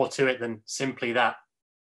more to it than simply that?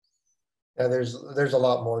 Yeah, there's a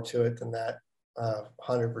lot more to it than that.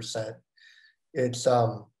 100%.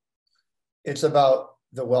 It's about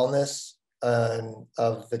the wellness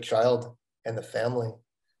of the child and the family,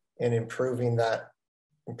 and improving that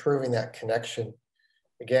connection.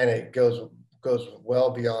 Again, it goes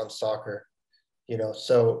well beyond soccer, you know.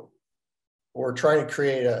 So we're trying to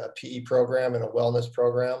create a PE program and a wellness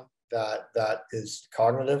program that is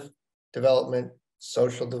cognitive development,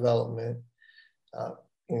 social development,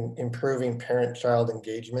 improving parent-child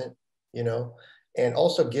engagement, you know, and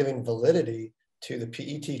also giving validity to the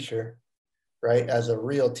PE teacher, right, as a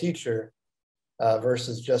real teacher,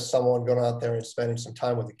 versus just someone going out there and spending some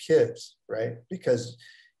time with the kids, right? Because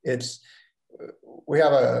we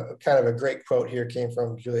have a kind of a great quote here, came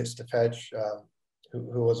from Juliet Stepech,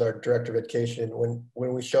 who was our director of education.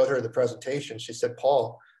 When we showed her the presentation, she said,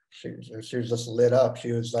 Paul, she was just lit up.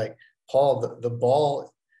 She was like, Paul, the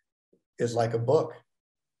ball is like a book.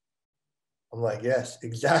 I'm like, yes,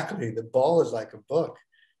 exactly. The ball is like a book,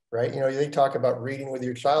 right? You know, they talk about reading with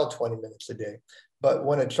your child 20 minutes a day. But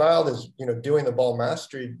when a child is, you know, doing the ball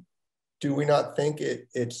mastery, do we not think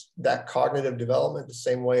it's that cognitive development the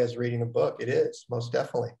same way as reading a book? It is, most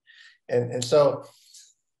definitely. And so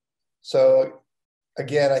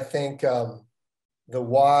again, I think the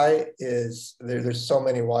why is there's so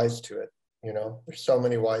many whys to it. You know, there's so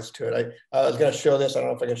many whys to it. I was going to show this. I don't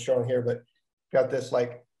know if I can show it here, but got this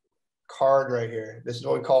like card right here. This is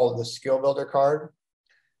what we call the skill builder card.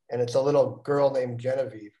 And it's a little girl named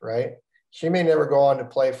Genevieve, right? She may never go on to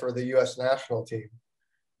play for the US national team,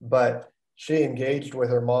 but she engaged with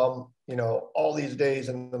her mom, you know, all these days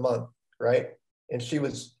in the month, right? And she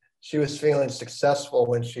was feeling successful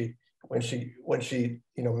when she,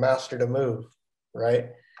 you know, mastered a move,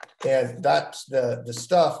 right? And that's the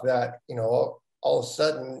stuff that, you know, all of a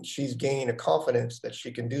sudden she's gaining a confidence that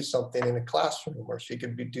she can do something in a classroom, or she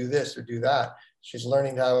could do this or do that. She's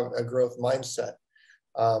learning to have a growth mindset.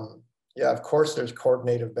 Yeah, of course there's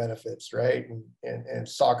coordinative benefits, right? And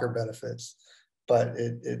soccer benefits, but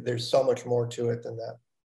there's so much more to it than that.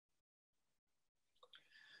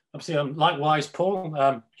 Obviously, likewise, Paul,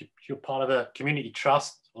 you're part of a community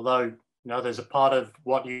trust, although, you know, there's a part of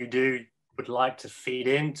what you do would like to feed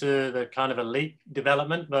into the kind of elite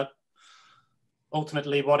development, but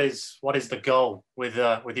ultimately, what is the goal with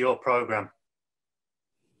your program?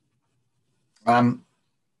 I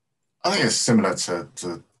think it's similar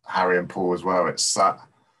to Harry and Paul as well. It's that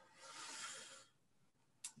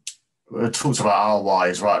we talked about our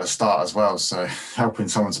whys right at the start as well. So helping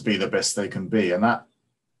someone to be the best they can be, and that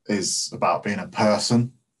is about being a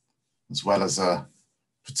person as well as a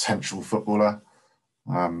potential footballer.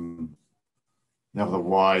 The other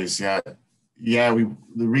whys, the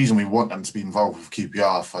reason we want them to be involved with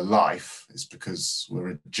QPR for life is because we're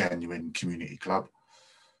a genuine community club.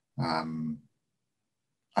 And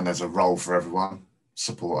there's a role for everyone: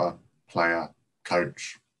 supporter, player,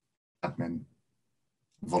 coach, admin,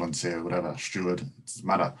 volunteer, whatever, steward, it doesn't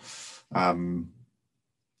matter. And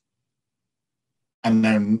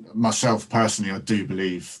then myself personally, I do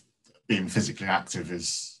believe being physically active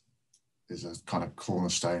is a kind of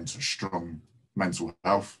cornerstone to strong mental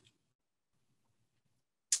health.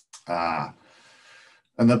 And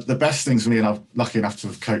the best things for me, and I'm lucky enough to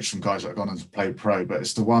have coached some guys that have gone on to play pro, but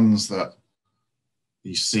it's the ones that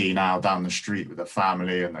you see now down the street with their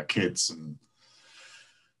family and their kids, and,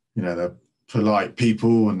 you know, they're polite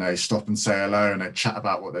people and they stop and say hello and they chat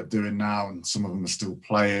about what they're doing now, and some of them are still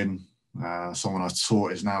playing. Someone I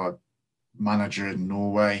taught is now a manager in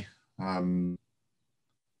Norway. And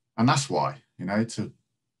that's why, you know, to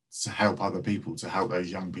help other people, to help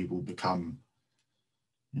those young people become,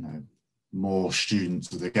 you know, more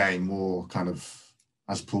students of the game, more kind of,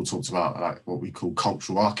 as Paul talked about, like what we call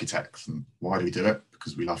cultural architects. And why do we do it?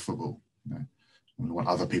 Because we love football, you know, and we want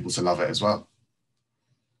other people to love it as well.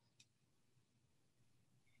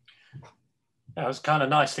 That was kind of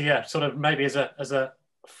nice to, yeah, sort of maybe as a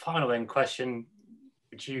final then question,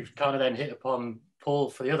 which you've kind of then hit upon, Paul,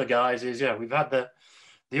 for the other guys is, yeah, we've had the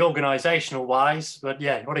organizational whys, but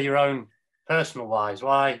yeah, what are your own personal whys?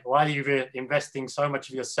 Why are you investing so much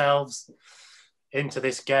of yourselves into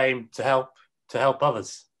this game to help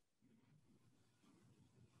others?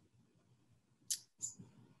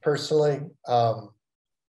 Personally,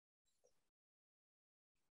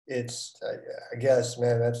 I guess,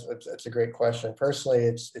 man, that's a great question. Personally,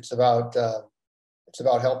 it's about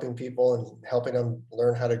helping people and helping them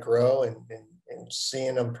learn how to grow and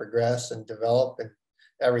seeing them progress and develop and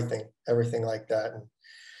everything like that. And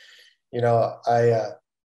you know,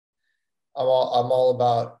 I'm all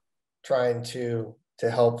about trying to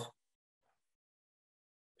help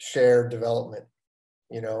share development,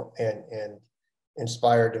 you know, and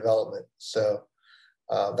inspire development. So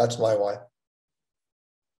that's my why.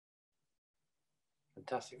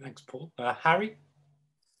 Fantastic, thanks, Paul. Harry?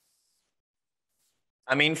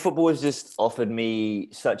 I mean, football has just offered me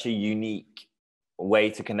such a unique way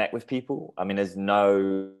to connect with people. I mean, there's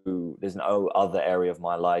no other area of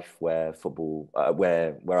my life where football,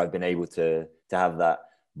 where I've been able to have that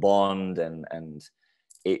bond, and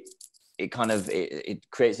it kind of it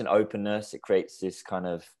creates an openness. It creates this kind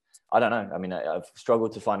of, I don't know. I mean, I've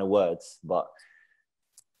struggled to find the words, but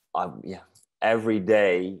every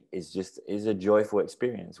day is a joyful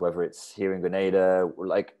experience, whether it's here in Grenada,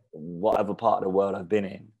 like whatever part of the world I've been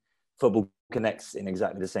in. Football connects in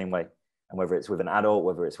exactly the same way. And whether it's with an adult,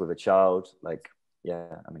 whether it's with a child, like, yeah,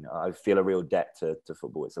 I mean, I feel a real debt to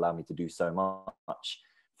football. It's allowed me to do so much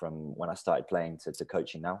from when I started playing to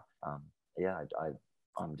coaching now.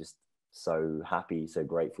 I'm just so happy, so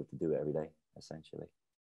grateful to do it every day, essentially.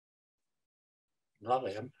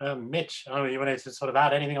 Lovely. Mitch, I don't know, you wanted to sort of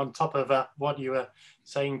add anything on top of what you were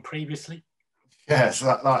saying previously? Yeah,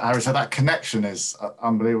 so like Harry said, that connection is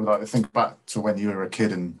unbelievable. Like, I think back to when you were a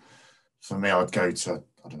kid, and for me, I'd go to,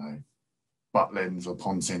 I don't know, Butlins or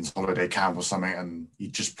Pontins holiday camp or something, and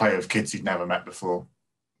you'd just play with kids you'd never met before,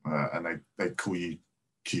 and they'd call you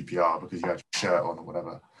QPR because you had your shirt on or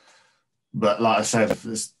whatever. But like I said,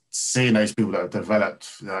 seeing those people that have developed,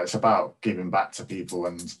 it's about giving back to people.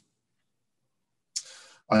 And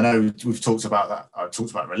I know we've talked about that. I've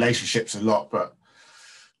talked about relationships a lot, but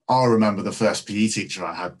I remember the first PE teacher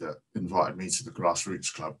I had that invited me to the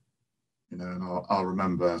grassroots club. You know, and I'll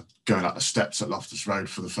remember going up the steps at Loftus Road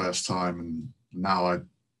for the first time, and now I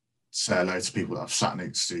say hello to people that I've sat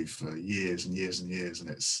next to for years and years and years, and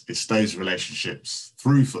it's those relationships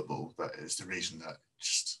through football that is the reason that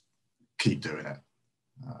just keep doing it.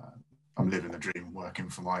 I'm living the dream, working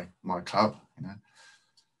for my club. You know,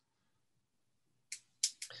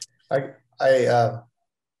 I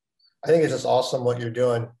think it's just awesome what you're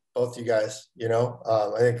doing, both you guys. You know,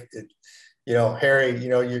 I think you know, Harry, you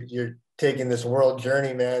know, you're taking this world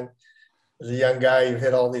journey, man. As a young guy, you've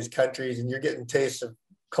hit all these countries and you're getting tastes of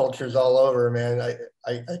cultures all over, man.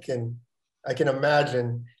 I can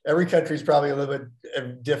imagine every country's probably a little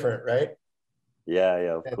bit different, right? Yeah,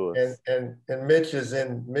 of course. And Mitch is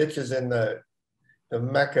in the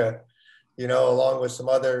Mecca, you know, along with some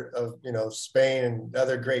other of, you know, Spain and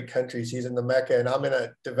other great countries. He's in the Mecca, and I'm in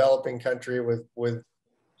a developing country with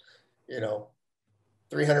you know,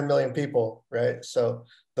 300 million people, right? So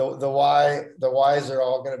the whys are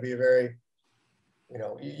all going to be very, you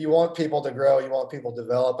know, you want people to grow, you want people to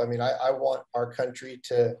develop. I mean, I want our country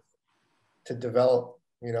to develop,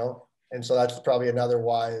 you know, and so that's probably another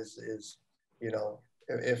why is, you know,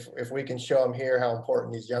 if we can show them here how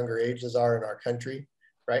important these younger ages are in our country,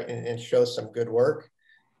 right, and show some good work,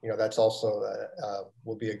 you know, that's also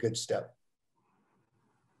will be a good step.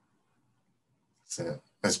 So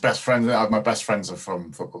as best friends, my best friends are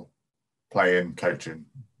from football, playing, coaching.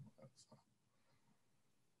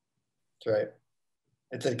 That's right.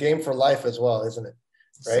 It's a game for life as well, isn't it?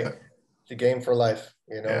 Right? So, it's a game for life,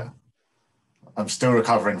 you know. Yeah. I'm still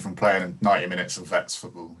recovering from playing 90 minutes of vets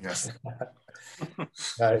football. Yes.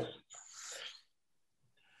 Nice.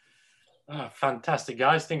 Fantastic,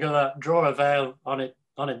 guys. Think of that, draw a veil on it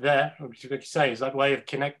there, which you say is that way of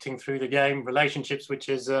connecting through the game, relationships, which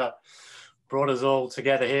has brought us all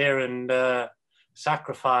together here and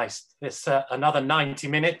sacrificed this another 90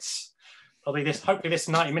 minutes. Hopefully this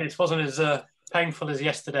 90 minutes wasn't as painful as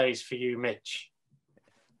yesterday's for you, Mitch.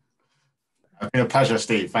 It's been a pleasure,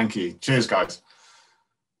 Steve. Thank you. Cheers, guys.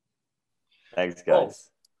 Thanks, guys. Well,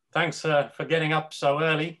 thanks for getting up so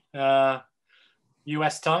early.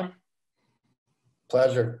 US time.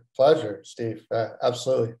 Pleasure, Steve.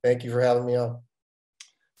 Absolutely. Thank you for having me on.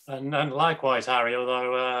 And likewise, Harry,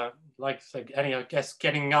 although like I guess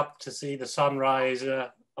getting up to see the sunrise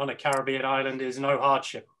on a Caribbean island is no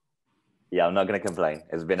hardship. Yeah, I'm not going to complain.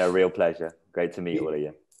 It's been a real pleasure. Great to meet all of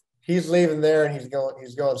you. He's leaving there and he's going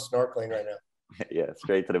snorkeling right now. Yeah,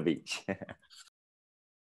 straight to the beach.